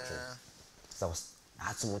kept touching. So I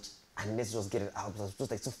had so much, I needed to just get it out. I was just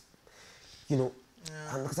like, so,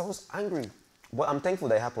 and because I was angry. But I'm thankful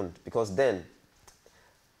that it happened, because then,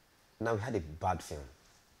 now we had a bad film.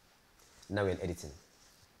 Now we're in editing.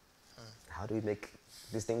 How do we make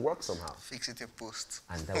this thing work somehow? Fix it in post.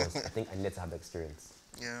 And that was, I think I needed to have the experience.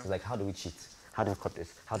 Yeah. It's like, how do we cheat? How do we cut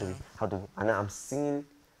this? How do we, and I'm seeing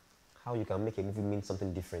how you can make a movie mean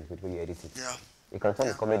something different with the way you edit it. Yeah. You can turn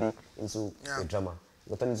a comedy into a drama.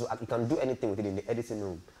 You can do anything with it in the editing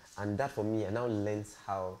room. And that for me, I now learned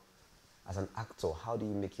how, as an actor, how do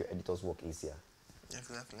you make your editors work easier?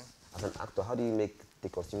 Exactly. As an actor, how do you make the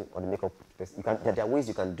costume or the makeup person, there are ways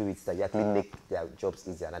you can do it that you actually make their jobs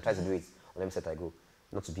easier. And I try to do it on every set I go,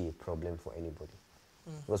 not to be a problem for anybody.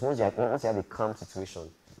 Because once you have a calm situation,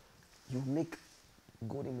 you make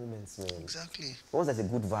golden moments, man. Exactly. Once there's a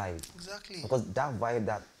good vibe. Exactly. Because that vibe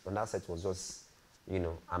that on that set was just,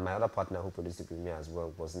 and my other partner who produced it with me as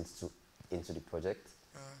well wasn't too into the project.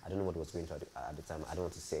 I don't know what he was going to at the time. I don't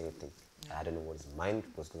want to say anything. I don't know what his mind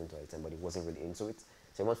was going to at the time, but he wasn't really into it.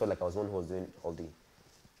 So I almost felt like I was the one who was doing all the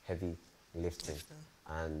heavy lifting.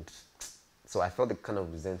 And so I felt the kind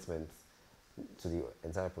of resentment to the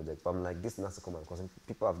entire project. But I'm like, this has to come out because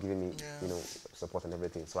people have given me, support and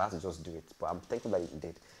everything. So I had to just do it. But I'm thankful that it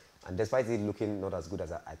did. And despite it looking not as good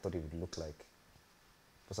as I thought it would look like,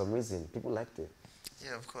 for some reason, people liked it.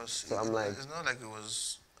 Yeah, of course. So I'm like... It's not like it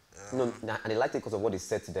was... No, and they liked it because of what he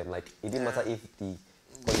said to them. Like, it didn't matter if the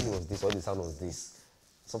quality was this, or the sound was this.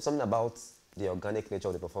 Something about the organic nature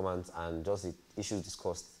of the performance and just the issues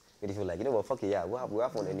discussed made you feel like, you know what, fuck it, yeah, we'll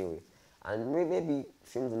have fun anyway. And maybe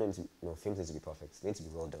films don't need to, films need to be perfect. They need to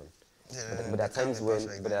be well done. Yeah, but there are times when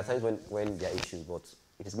there are issues, but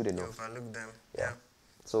it is good enough. You overlook them. Yeah.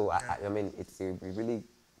 So I mean, it really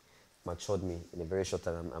matured me in a very short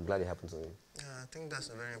time. I'm glad it happened to me. Yeah, I think that's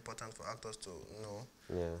very important for actors to know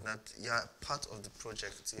that you are part of the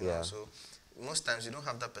project. You know, so most times you don't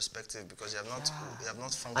have that perspective because you have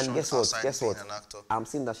not functioned and guess outside what? being an actor. I'm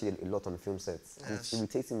seeing that shit a lot on film sets. Yes. And it's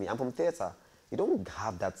irritating me. I'm from theater. You don't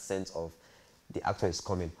have that sense of the actor is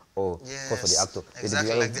coming or for the actor.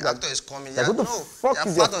 Exactly, like the actor is coming. Like, You're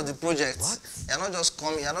part of the project. What? You're not just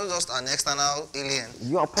coming. You're not just an external alien.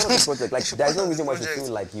 You are part of the project. Like there's no reason why you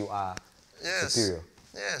feel like you are superior.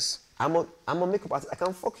 Yes. I'm a makeup artist. I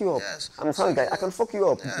can fuck you up. Yes. I'm a sound guy. I can fuck you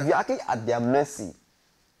up. Yeah. You're actually at their mercy.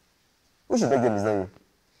 Who should beg them is them?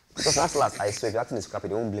 Because last, I swear, if you're acting is crappy,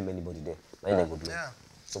 they won't blame anybody there. Nothing they go blame. Yeah.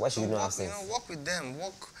 So why should you not have sense? Work with them.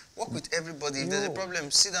 Work with everybody. If there's a problem,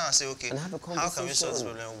 sit down and say, okay, and have a how can we solve this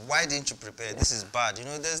problem? Why didn't you prepare? This is bad. You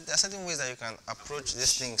know, there are certain ways that you can approach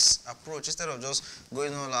these things. Instead of just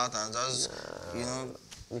going all out and just, you know.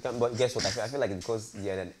 You can, but guess what? I feel like it's because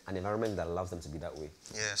you're in an environment that allows them to be that way.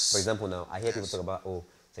 Yes. For example, now I hear people talk about,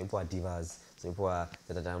 some people are divas, some people are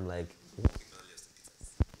I'm like,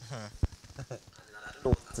 I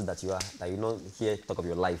don't know that you are, that you don't hear talk of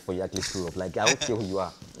your life when you actually screw up. Like I don't care who you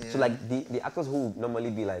are. So like the actors who would normally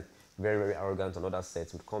be like very, very arrogant on other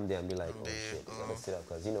sets would come there and be like, oh shit, let's sit up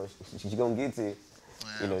because you know she's gonna get it.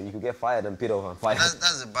 You know, you could get fired and paid off and fired.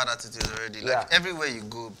 That's a bad attitude already. Like everywhere you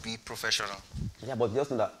go, be professional. Yeah, but just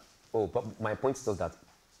know that. But my point is just that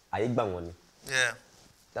I igban one. Yeah.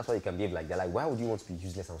 That's why you can behave like that. Like, why would you want to be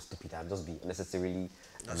useless and stupid and just be unnecessarily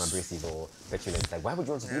abrasive or petulant? Like, why would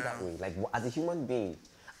you want to be that way? Like, as a human being,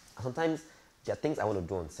 sometimes there are things I want to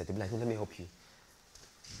do on set. They'll be like, no, let me help you.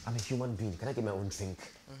 I'm a human being. Can I get my own drink?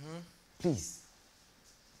 Please.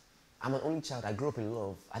 I'm an only child. I grew up in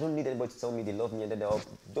love. I don't need anybody to tell me they love me and then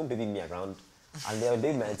don't baby me around. And they'll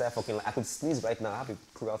baby my entire fucking life. I could sneeze right now. I have a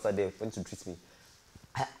crew outside there waiting to treat me.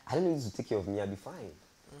 I don't need you to take care of me. I'll be fine.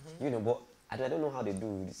 You know, but I don't know how they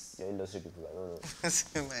do this, your industry people. I don't know. I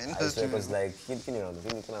swear, because like,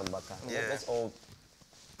 let's all.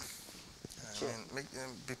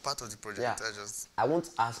 Be part of the project. Yeah. I won't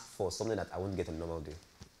ask for something that I won't get on a normal day.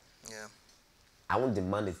 Yeah. I won't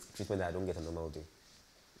demand a treatment that I don't get on a normal day.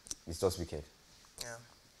 It's just wicked. Yeah.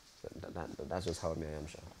 That's just how I am,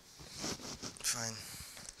 sure. Fine.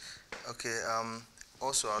 Okay.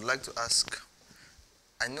 Also, I'd like to ask.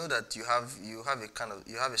 I know that you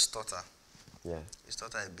have a stutter. Yeah. You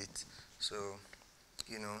stutter a bit. So,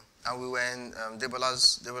 you know, and we were in Debola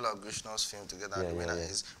Grishna's film together,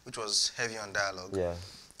 which was heavy on dialogue. Yeah.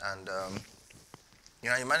 And you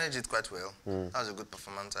know, you managed it quite well. That was a good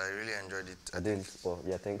performance. I really enjoyed it. I did. Well,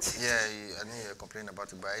 yeah, thanks. Yeah, I know you're complaining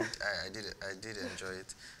about it, but I did enjoy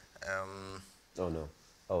it. Oh no.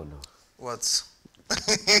 What?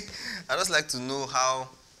 I just like to know how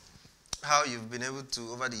you've been able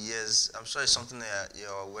to, over the years, I'm sure it's something that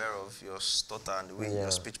you're aware of, your stutter and the way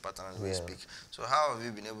your speech pattern and the way you speak. So how have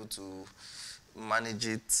you been able to manage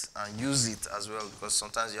it and use it as well? Because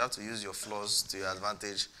sometimes you have to use your flaws to your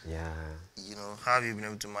advantage. Yeah. You know, how have you been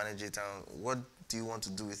able to manage it and what do you want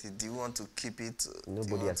to do with it? Do you want to keep it?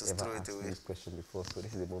 Nobody has ever asked me this question before, so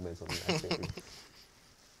this is the moment for me to answer it.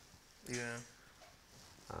 Yeah.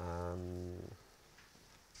 And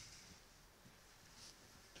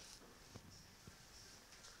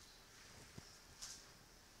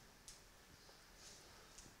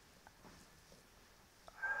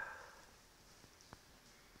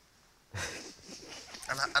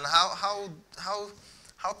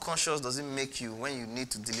how conscious does it make you when you need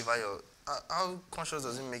to deliver your how conscious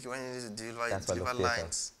does it make you when you need to deliver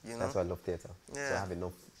lines? You know? That's why I love theater. Yeah. So I have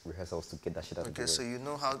enough rehearsals to get that shit out of the way. Okay, so you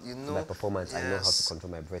know how you know my performance. Yes. I know how to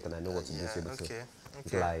control my breath and I know what to do to be able to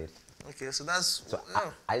glide. Okay, so that's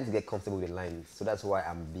I need to get comfortable with lines. So that's why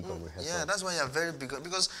I'm big on rehearsals. Yeah, that's why you're very big on,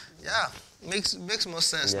 because makes more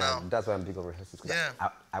sense now. That's why I'm big on rehearsals. Yeah.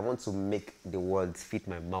 I want to make the words fit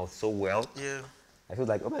my mouth so well. Yeah. I feel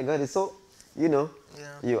like, oh my God, it's so, you know.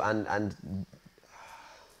 Yeah. And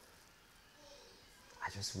I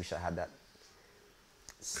just wish I had that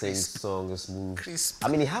sing song smooth. Crisp. I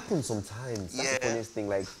mean, it happens sometimes. That's the funniest thing.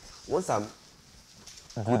 Like, once I'm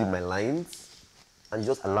good in my lines, and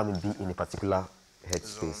just allow me to be in a particular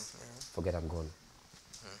headspace, forget I'm gone.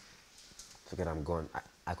 Forget I'm gone.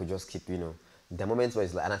 I could just keep, you know, the moments where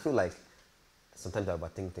it's like, and I feel like sometimes I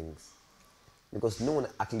overthink things. Because no one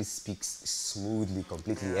actually speaks smoothly,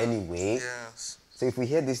 completely anyway. Yes. So if we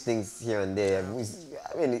hear these things here and there,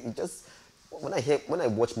 I mean, it just when I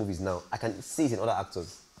watch movies now, I can see it in other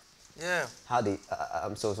actors. Yeah. How they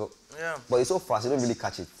so. Yeah. But it's so fast, you don't really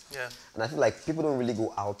catch it. Yeah. And I feel like people don't really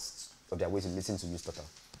go out of their way to listen to you stutter.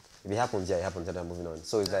 If it happens, yeah, it happens, and I'm moving on.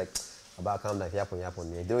 So it's like, about calm down, if it happens, it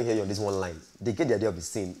happens. They don't hear you on this one line. They get the idea of the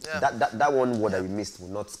scene. Yeah. That one word that you missed will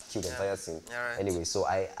not kill the entire scene. Yeah, right. Anyway, so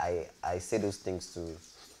I say those things to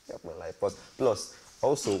help my life. But plus,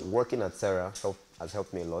 also working at Sarah has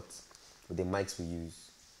helped me a lot with the mics we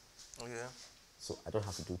use. Oh, yeah. So I don't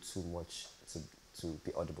have to do too much to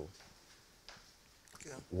be audible.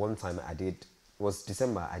 Yeah. One time it was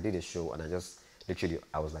December, I did a show and I just literally,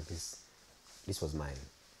 I was like this was my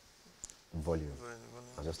volume.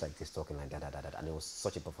 I was just like this talking like that, and it was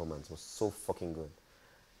such a performance. It was so fucking good.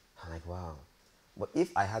 I'm like, wow. But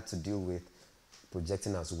if I had to deal with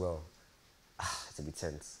projecting as well, it's a bit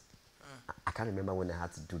tense. I can't remember when I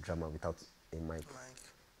had to do drama without a mic.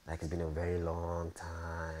 Like, it's been a very long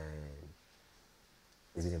time.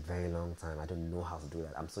 It's been a very long time. I don't know how to do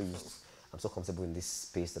that. I'm so comfortable in this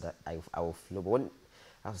space that I will flow. But when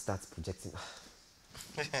I have to start projecting,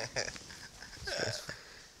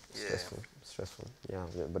 stressful. Yeah,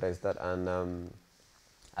 but there's that, and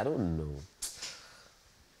I don't know.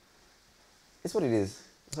 It's what it is.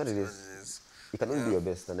 It's what it is. You can only do your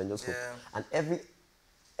best, and then just hope. And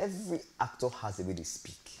every actor has a way they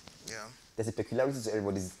speak. Yeah. There's a peculiarity to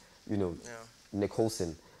everybody's. Nick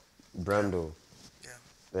Olsen, Brando.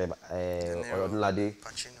 Or Odunlade,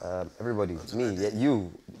 everybody, me, you,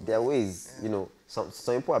 their ways, some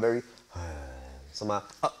people are very, some are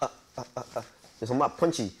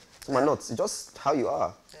punchy, some are not. It's just how you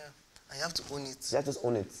are. Yeah, and you have to own it. You have to just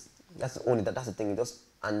own it. You have to own it. That's the thing.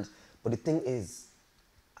 But the thing is,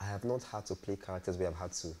 I have not had to play characters where I've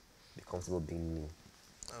had to be comfortable being me.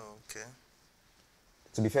 Oh, okay.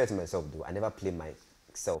 To be fair to myself, though, I never play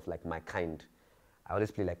myself like my kind. I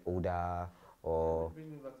always play like older. Or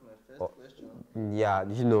bring me back to my first question. Yeah,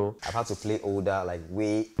 I've had to play older, like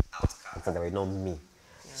way out characters that were not me.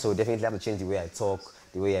 Yeah. So definitely have to change the way I talk,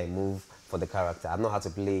 the way I move for the character. I've not had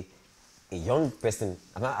to play a young person.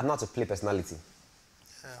 I've not had to play personality.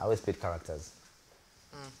 Yeah. I always played characters.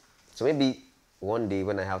 So maybe one day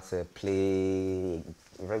when I have to play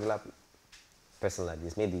a regular person like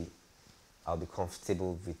this, maybe I'll be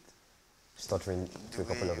comfortable with stuttering through a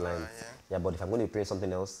couple of lines. Yeah, but if I'm going to play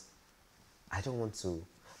something else, I don't want to.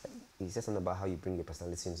 You said something about how you bring your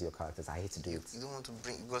personality into your characters. I hate to do it. You don't want to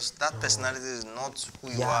bring, because that personality is not who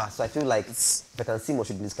you are. Yeah, so I feel like if I can see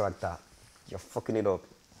Moshood in this character, you're fucking it up.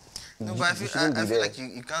 No, but I feel like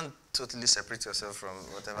you can't totally separate yourself from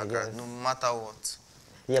whatever character, no matter what.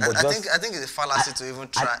 Yeah, but I think it's a fallacy to even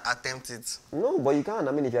attempt it. No, but you can.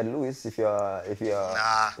 I mean, if you're Lewis, if you're,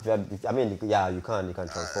 I mean, yeah, you can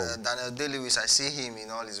transform. Daniel Day-Lewis, I see him in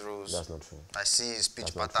all his roles. That's not true. I see his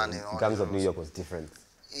speech pattern in all Gangs his of New York was different.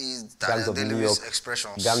 Daniel Day-Lewis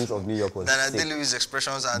expressions. Gangs of New York was Daniel Day-Lewis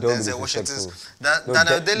expressions and Denzel Washington's.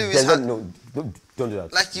 Daniel Day-Lewis. Don't do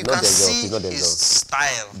that. Like you can see his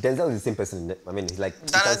style. Denzel is the same person. I mean, he's like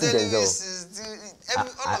Daniel Day-Lewis is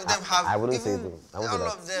all of them have. I wouldn't say that. All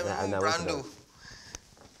of them, Brando.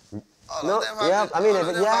 No, yeah, I mean,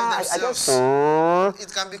 yeah, I guess so.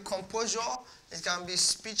 It can be composure, it can be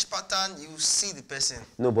speech pattern. You see the person.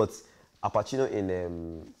 No, but Al Pacino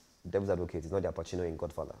in Devil's Advocate is not the Al Pacino in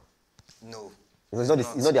Godfather. No. It's not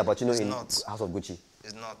the Al Pacino in House of Gucci.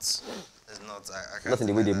 It's not. It's not. I can't. Not in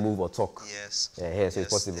the way they move or talk. Yes. Yeah, so it's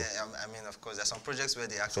possible. Yeah, I mean, of course, there's some projects where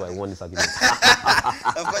they actually. So I won this argument.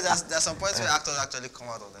 Of course, there's some points where actors actually come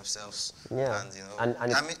out of themselves. Yeah. And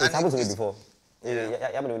and it happened to me before. Yeah.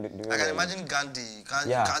 I can imagine Gandhi.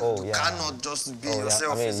 You cannot just be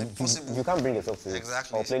yourself. I mean, it's impossible. You can't bring yourself to it.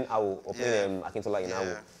 Exactly. Or playing Awo, or playing Akintola in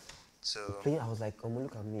Awo. So playing, I was like, oh,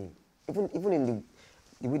 look at me. Even in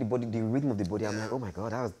the way the body, the rhythm of the body, I'm like, oh my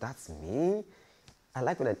god, that's me. I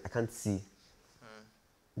like when I can't see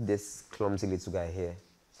this clumsy little guy here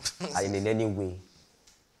in any way.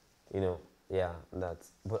 That.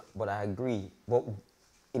 But I agree. But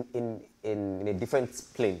in a different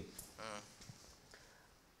plane.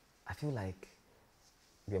 I feel like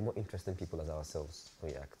we are more interesting people as ourselves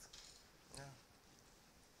when we act. Yeah.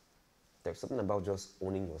 There's something about just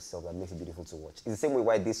owning yourself that makes it beautiful to watch. It's the same way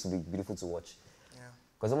why this would be beautiful to watch. Yeah.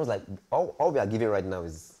 Because almost like all we are giving right now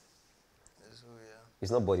is who we are. It's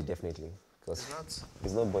not body, definitely.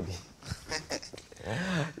 It's not body.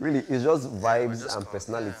 Really, it's just vibes and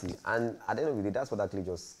personality. Yeah. And at the end of the day, that's what actually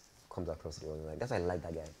just comes across the world. Like, that's why I like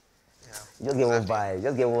that guy. Yeah. You just get one vibe.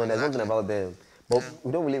 Just get one. There's one thing about them. But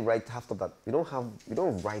we don't really write half of that. We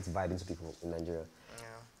don't write vibe into people in Nigeria.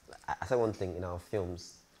 Yeah. I said one thing in our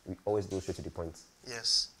films. we always go straight to the point.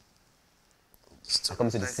 Yes. I come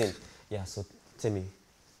to the scene. Yeah, so Temi,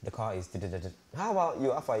 the car is. How about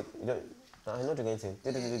you? After you don't, I know you're going to.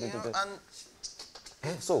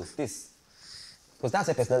 And so this, because that's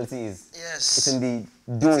her personality is. yes. It's in the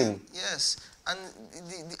doing. Yes. And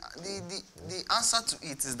the answer to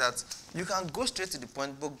it is that you can go straight to the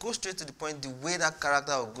point, but go straight to the point the way that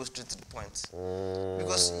character will go straight to the point.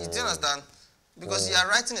 Because you do understand? Because you are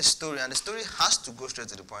writing a story, and the story has to go straight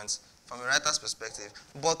to the point from a writer's perspective.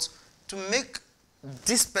 But to make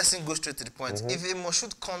this person go straight to the point, if a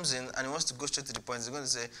Moshood comes in and he wants to go straight to the point, he's going to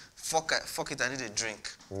say, fuck it, I need a drink.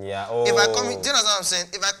 Yeah. If I come in, do you understand what I'm saying?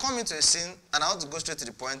 If I come into a scene and I want to go straight to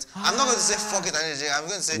the point, I'm not going to say, fuck it, I need a drink. I'm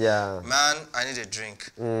going to say, man, I need a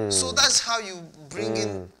drink. So that's how you bring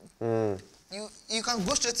in, you can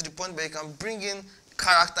go straight to the point, but you can bring in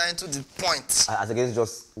character into the point. As against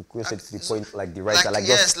just going straight to the point, like the writer,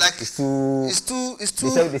 yes, it's too.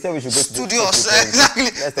 They say we should go studious. Exactly.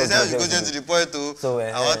 They say we should go straight to the point too. So,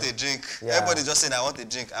 I want a drink. Everybody just saying, I want a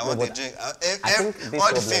drink. I want a drink.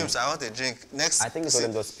 All the films, I want a drink. Next. I think this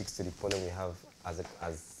problem just speaks to the problem we have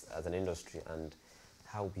as an industry and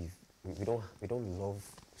how we don't love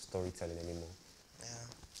storytelling anymore. Yeah.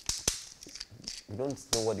 We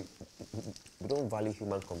don't know we don't value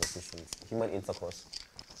human conversations, human intercourse.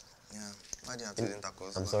 Yeah. Why do you have to do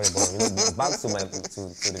intercourse? I'm sorry, but back to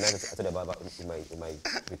the night I told about with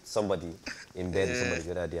somebody in bed with somebody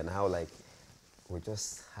the other day, and how like we're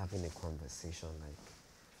just having a conversation, like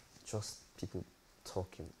just people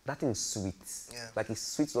talking. That thing's sweet. Yeah. Like it's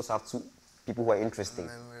sweet to just have two people who are interesting.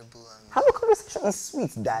 Memorable and Have a conversation. It's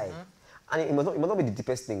sweet, die. And it must not be the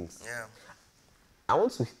deepest things. yeah. I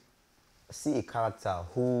want to see a character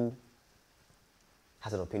who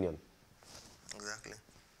has an opinion. Exactly.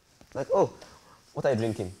 Like, oh, what are you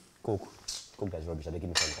drinking? Coke. Coke that's rubbish. They give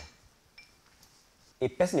me Fanta. A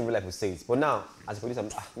person in real life will say it, but now, as a police, I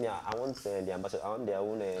want the ambassador. I want their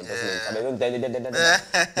own endorsement.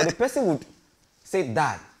 But the person would say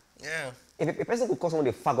that. Yeah. If a person could call someone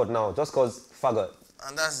a faggot now, just cause faggot.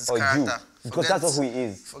 And that's his or character. You, because that's not who he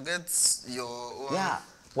is. Forget your own Yeah.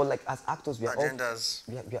 But like as actors, we are agendas.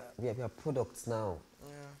 we are products now.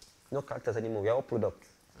 Yeah. Not characters anymore. We are all products.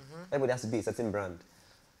 Everybody has to be a certain brand,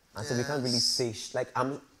 and so we can't really say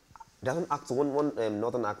there's one actor, one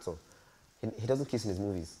northern actor. He doesn't kiss in his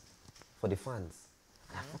movies for the fans.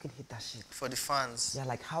 And I fucking hate that shit. For the fans. Yeah,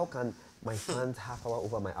 like how can my fans have power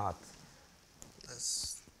over my art?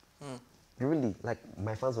 That's Really, like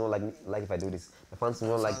my fans won't like if I do this. My fans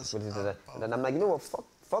won't like. And I'm like, you know what?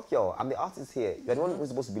 Fuck y'all. I'm the artist here. You're the one who's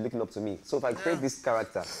supposed to be looking up to me. So if I create this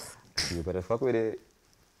character, you better fuck with it.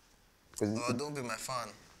 Oh, don't be my fan.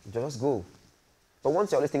 Just go. But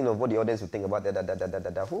once you're always thinking of what the audience will think about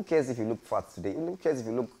that, who cares if you look fat today? Who cares if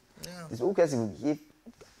you look? Yeah. Who cares if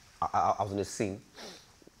I was on a scene?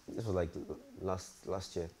 This was like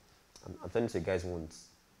last year. I'm turning to a guy's once,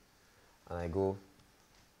 and I go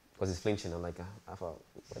because he's flinching. I'm like, why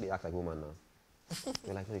do you act like a woman now?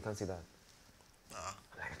 You're like, no, you can't say that.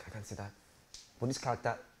 I'm like, I can't say that. But this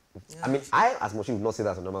character, I mean, I as much would not say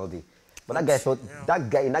that on a normal day. But that guy felt,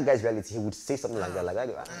 in that guy's reality, he would say something like that. Like, I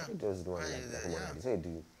just don't like woman like this. What do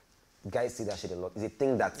you do? Guys say that shit a lot. It's a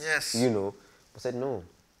thing that, you know. But said, no.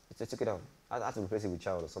 I took it out. I had to replace it with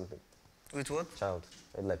child or something. With what? Child.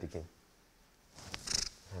 I like picking.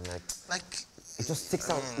 I'm like, it just sticks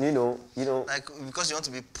out, you know. Like, because you want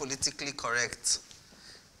to be politically correct.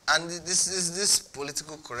 And this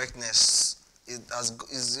political correctness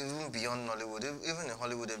is even beyond Nollywood. Even in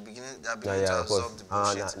Hollywood, they're beginning to absorb the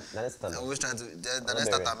bullshit. They're always trying to. That's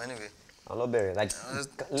that time anyway. I'm not very like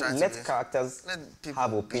let characters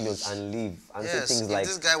have opinions and live and say things like.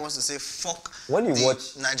 This guy wants to say fuck. When you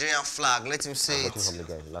watch Nigerian flag, let him say it. From the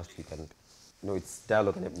guy last week, and it's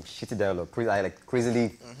dialogue and shitty dialogue, crazily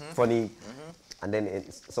funny, and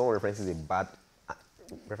then someone references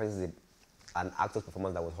an actor's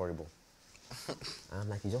performance that was horrible. And I'm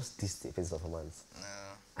like, you just dissed the face performance. No.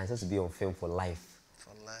 And it's supposed to be on film for life.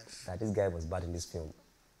 For life. That this guy was bad in this film.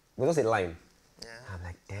 It was just a line. Yeah. I'm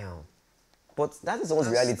like, damn. But that is someone's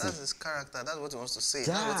reality. That's his character. That's what he wants to say.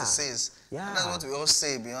 Yeah. That's what he says. Yeah. And that's what we all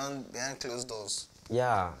say behind closed doors.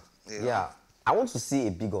 Yeah. Yeah. I want to see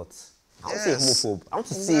a bigot. I want to see a homophobe. I want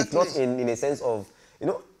to see it not in a sense of,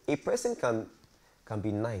 a person can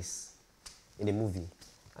be nice in a movie.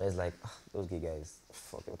 And it's like, those gay guys,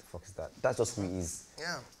 fuck, what the fuck is that? That's just who he is.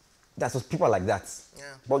 Yeah. That's just people are like that. Yeah.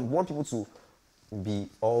 But we want people to be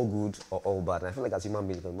all good or all bad. And I feel like as human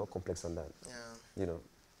beings, we're more complex than that. Yeah.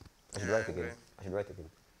 I should write again. I should write again.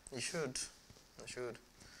 You should. You should.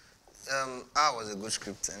 Was a good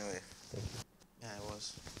script anyway. Thank you. Yeah, it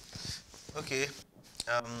was. Okay.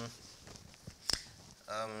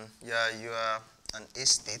 Yeah, you are an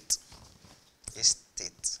aesthetic.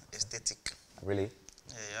 Aesthetic. Really?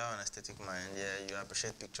 Yeah, you have an aesthetic mind. Yeah, you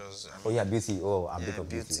appreciate pictures. Oh yeah, beauty. Oh, I'm big yeah, on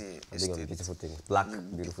beauty. beauty, I'm big on aesthetic. beautiful things. Black,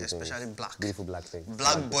 beautiful things. Especially black. Beautiful black things.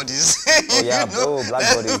 Black bodies. Oh yeah, You know? oh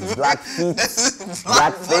black bodies, black feet,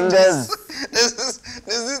 black bodies. fingers. There's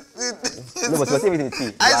No, but what's everything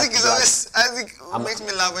tea? Isaac is always, Isaac makes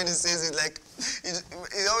me laugh when he says it. Like,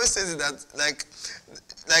 he always says it that, like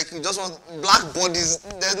you just want black bodies.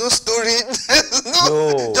 There's no story. There's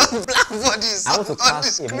no. Just black bodies. I want to on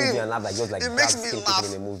cast the a screen. movie and have like just like It black makes me skin laugh.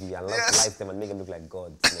 people in a movie and Yes. light them and make them look like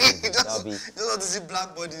gods. Just That'll be. want to see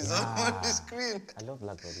black bodies on the screen. I love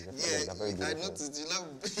black bodies. I feel Yeah, like they're very I beautiful. noticed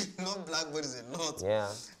you love black bodies a lot. Yeah.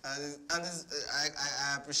 And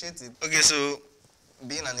I appreciate it. Okay, so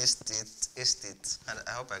being an estate, and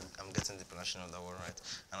I hope I'm getting the pronunciation of that word right,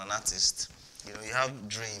 and an artist, you know, you have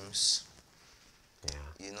dreams.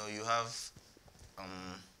 Yeah. You know, you have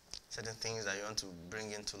certain things that you want to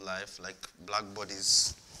bring into life, like black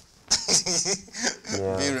bodies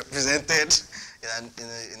being represented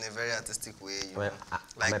in a very artistic way. You know.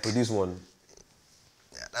 I might produce one.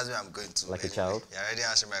 Yeah, that's where I'm going to. Like anyway. a child? Yeah, I already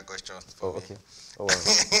answered my question. Oh, okay. Oh, wow.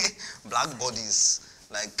 Black bodies.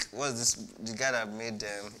 Like, what's this? The guy that made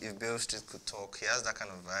If Beale Street Could Talk, he has that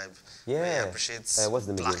kind of vibe. Yeah. Where he appreciates What's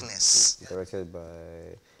the name again? blackness. Directed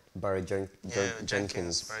by Barry Jenkins. Barry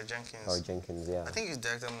Jenkins. Barry Jenkins, yeah. I think he's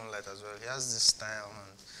directed Moonlight as well. He has this style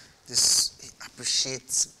and this, he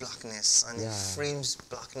appreciates blackness and he frames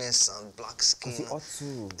blackness and black skin. He ought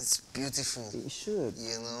to. It's beautiful. He should.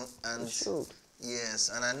 You know, and He should. yes,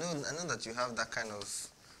 and I know that you have that kind of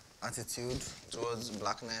attitude towards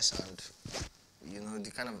blackness and you know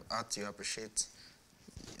the kind of art you appreciate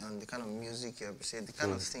and the kind of music you appreciate, the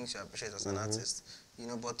kind of things you appreciate as an artist. You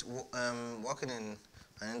know, but working in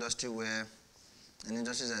an industry that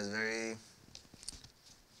is very,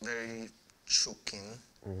 very choking,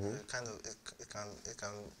 kind of it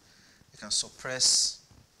can suppress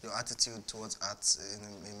your attitude towards art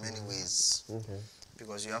in many ways. Okay.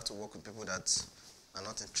 Because you have to work with people that are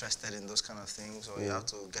not interested in those kind of things, or you have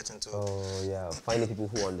to get into... Oh, yeah, finding people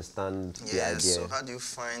who understand the idea. So how do you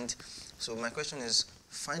find... So my question is,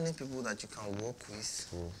 finding people that you can work with,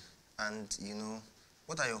 and, you know,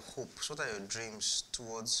 what are your hopes, what are your dreams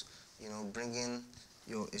towards, you know, bringing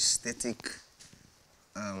your aesthetic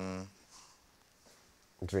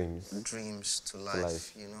dreams to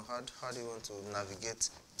life? You know, how do you want to navigate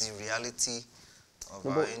the reality of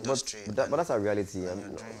our industry? But that's our reality.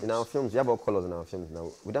 In our films, we have all colors in our films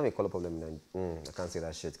now. We don't have a color problem. I can't say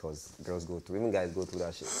that shit because girls go through, even guys go through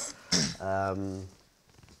that shit.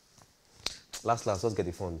 Last, just get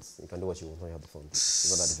the funds. You can do what you want when you have the funds. It's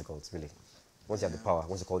not that difficult, really. Once you have the power,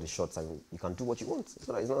 once you call the shots, and you can do what you want. It's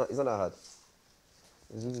not that hard.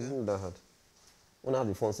 It's not that hard. When I have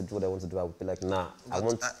the funds to do what I want to do, I would be like, nah, I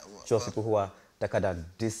want just people who are darker than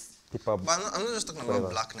this people. But I'm not just talking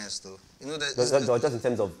about blackness, though. You know that just in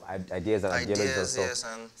terms of ideas and ideologies and stuff. Yes,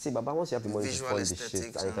 and see, but once you have the money to fund this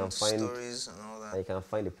shit, and you can find stories and all that, and you can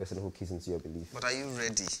find the person who keys into your belief. But are you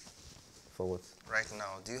ready? For what? Right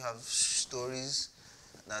now, do you have stories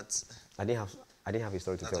that I didn't have a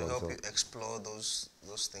story to tell. That will help you explore those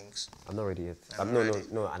things. I'm not ready yet.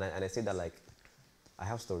 No, and I say that like, I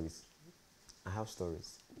have stories,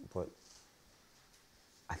 but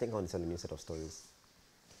I think I want to tell a new set of stories.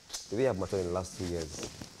 The way I've matured in the last 2 years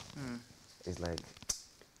is like,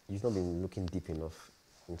 you've not been looking deep enough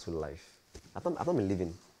into life. I've not been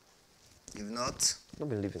living. You've not? I've not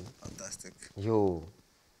been living. Fantastic. Yo,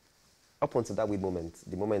 up until that weird moment,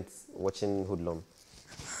 the moment watching Hoodlum,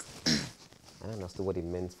 I understood what it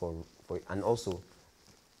meant for it. And also,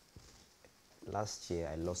 last year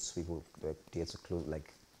I lost people that were there to close,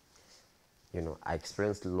 like, you know, I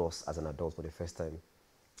experienced loss as an adult for the first time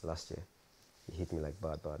last year. It hit me like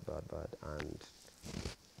bad. And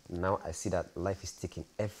now I see that life is ticking.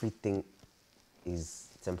 Everything is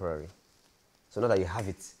temporary. So now that you have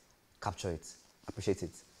it, capture it, appreciate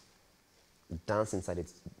it, dance inside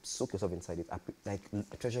it, soak yourself inside it, like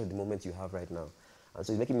treasure the moment you have right now. And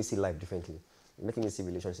so it's making me see life differently. It's making me see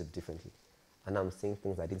relationships differently. And I'm seeing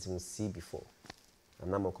things I didn't even see before. I'm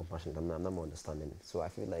not more compassionate, I'm not more understanding. So I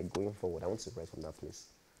feel like going forward, I want to write from that place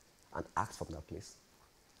and act from that place.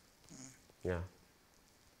 Yeah.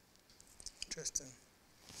 Interesting.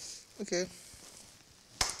 Okay.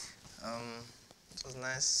 It was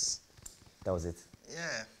nice. That was it?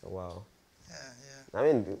 Yeah. Oh, wow. Yeah. I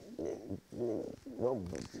mean, well,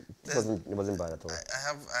 it wasn't bad at all.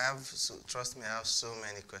 I have. So, trust me, I have so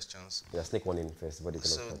many questions. Yeah, sneak one in first.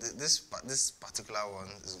 So this particular one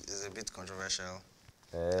is a bit controversial.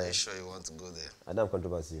 Are you sure you want to go there? I don't have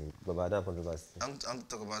controversy, but I don't have controversy. I'm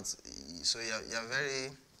talking about. So you're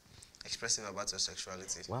very expressive about your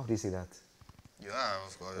sexuality. Why would you say that? You are,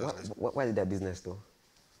 of course. Why is that business though?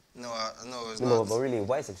 No, it's No, not. but really,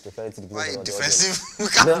 why is sexuality the Why business you of the audience?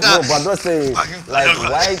 defensive? No, but I'm not saying,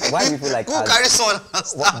 like, why do you feel like... Who carry someone?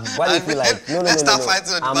 Why do you feel like... No. Let's start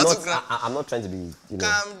fighting on the battleground. I'm not trying to be, you know...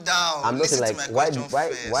 Calm down. I'm not saying, Listen like, to my question why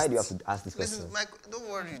first. do you have to ask this question? Don't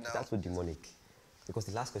worry now. That's so demonic. Because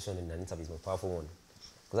the last question in an interview is my powerful one.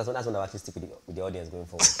 Because that's one I actually stick with the audience going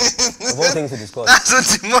forward. Of all things to discuss. That's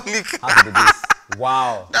so demonic. How to do this?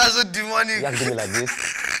 Wow. That's so demonic. You have to do me like this?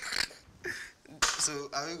 So,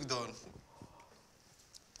 are we done?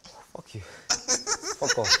 Fuck you.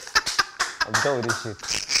 Fuck off. I'm done with this shit.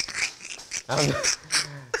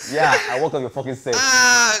 Yeah, I woke up your fucking set.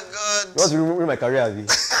 Ah, God. You want to ruin my career, Abby?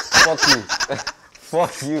 Fuck you.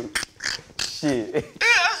 Fuck you. Shit.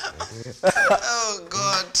 Oh,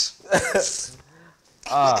 God.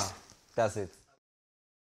 That's it.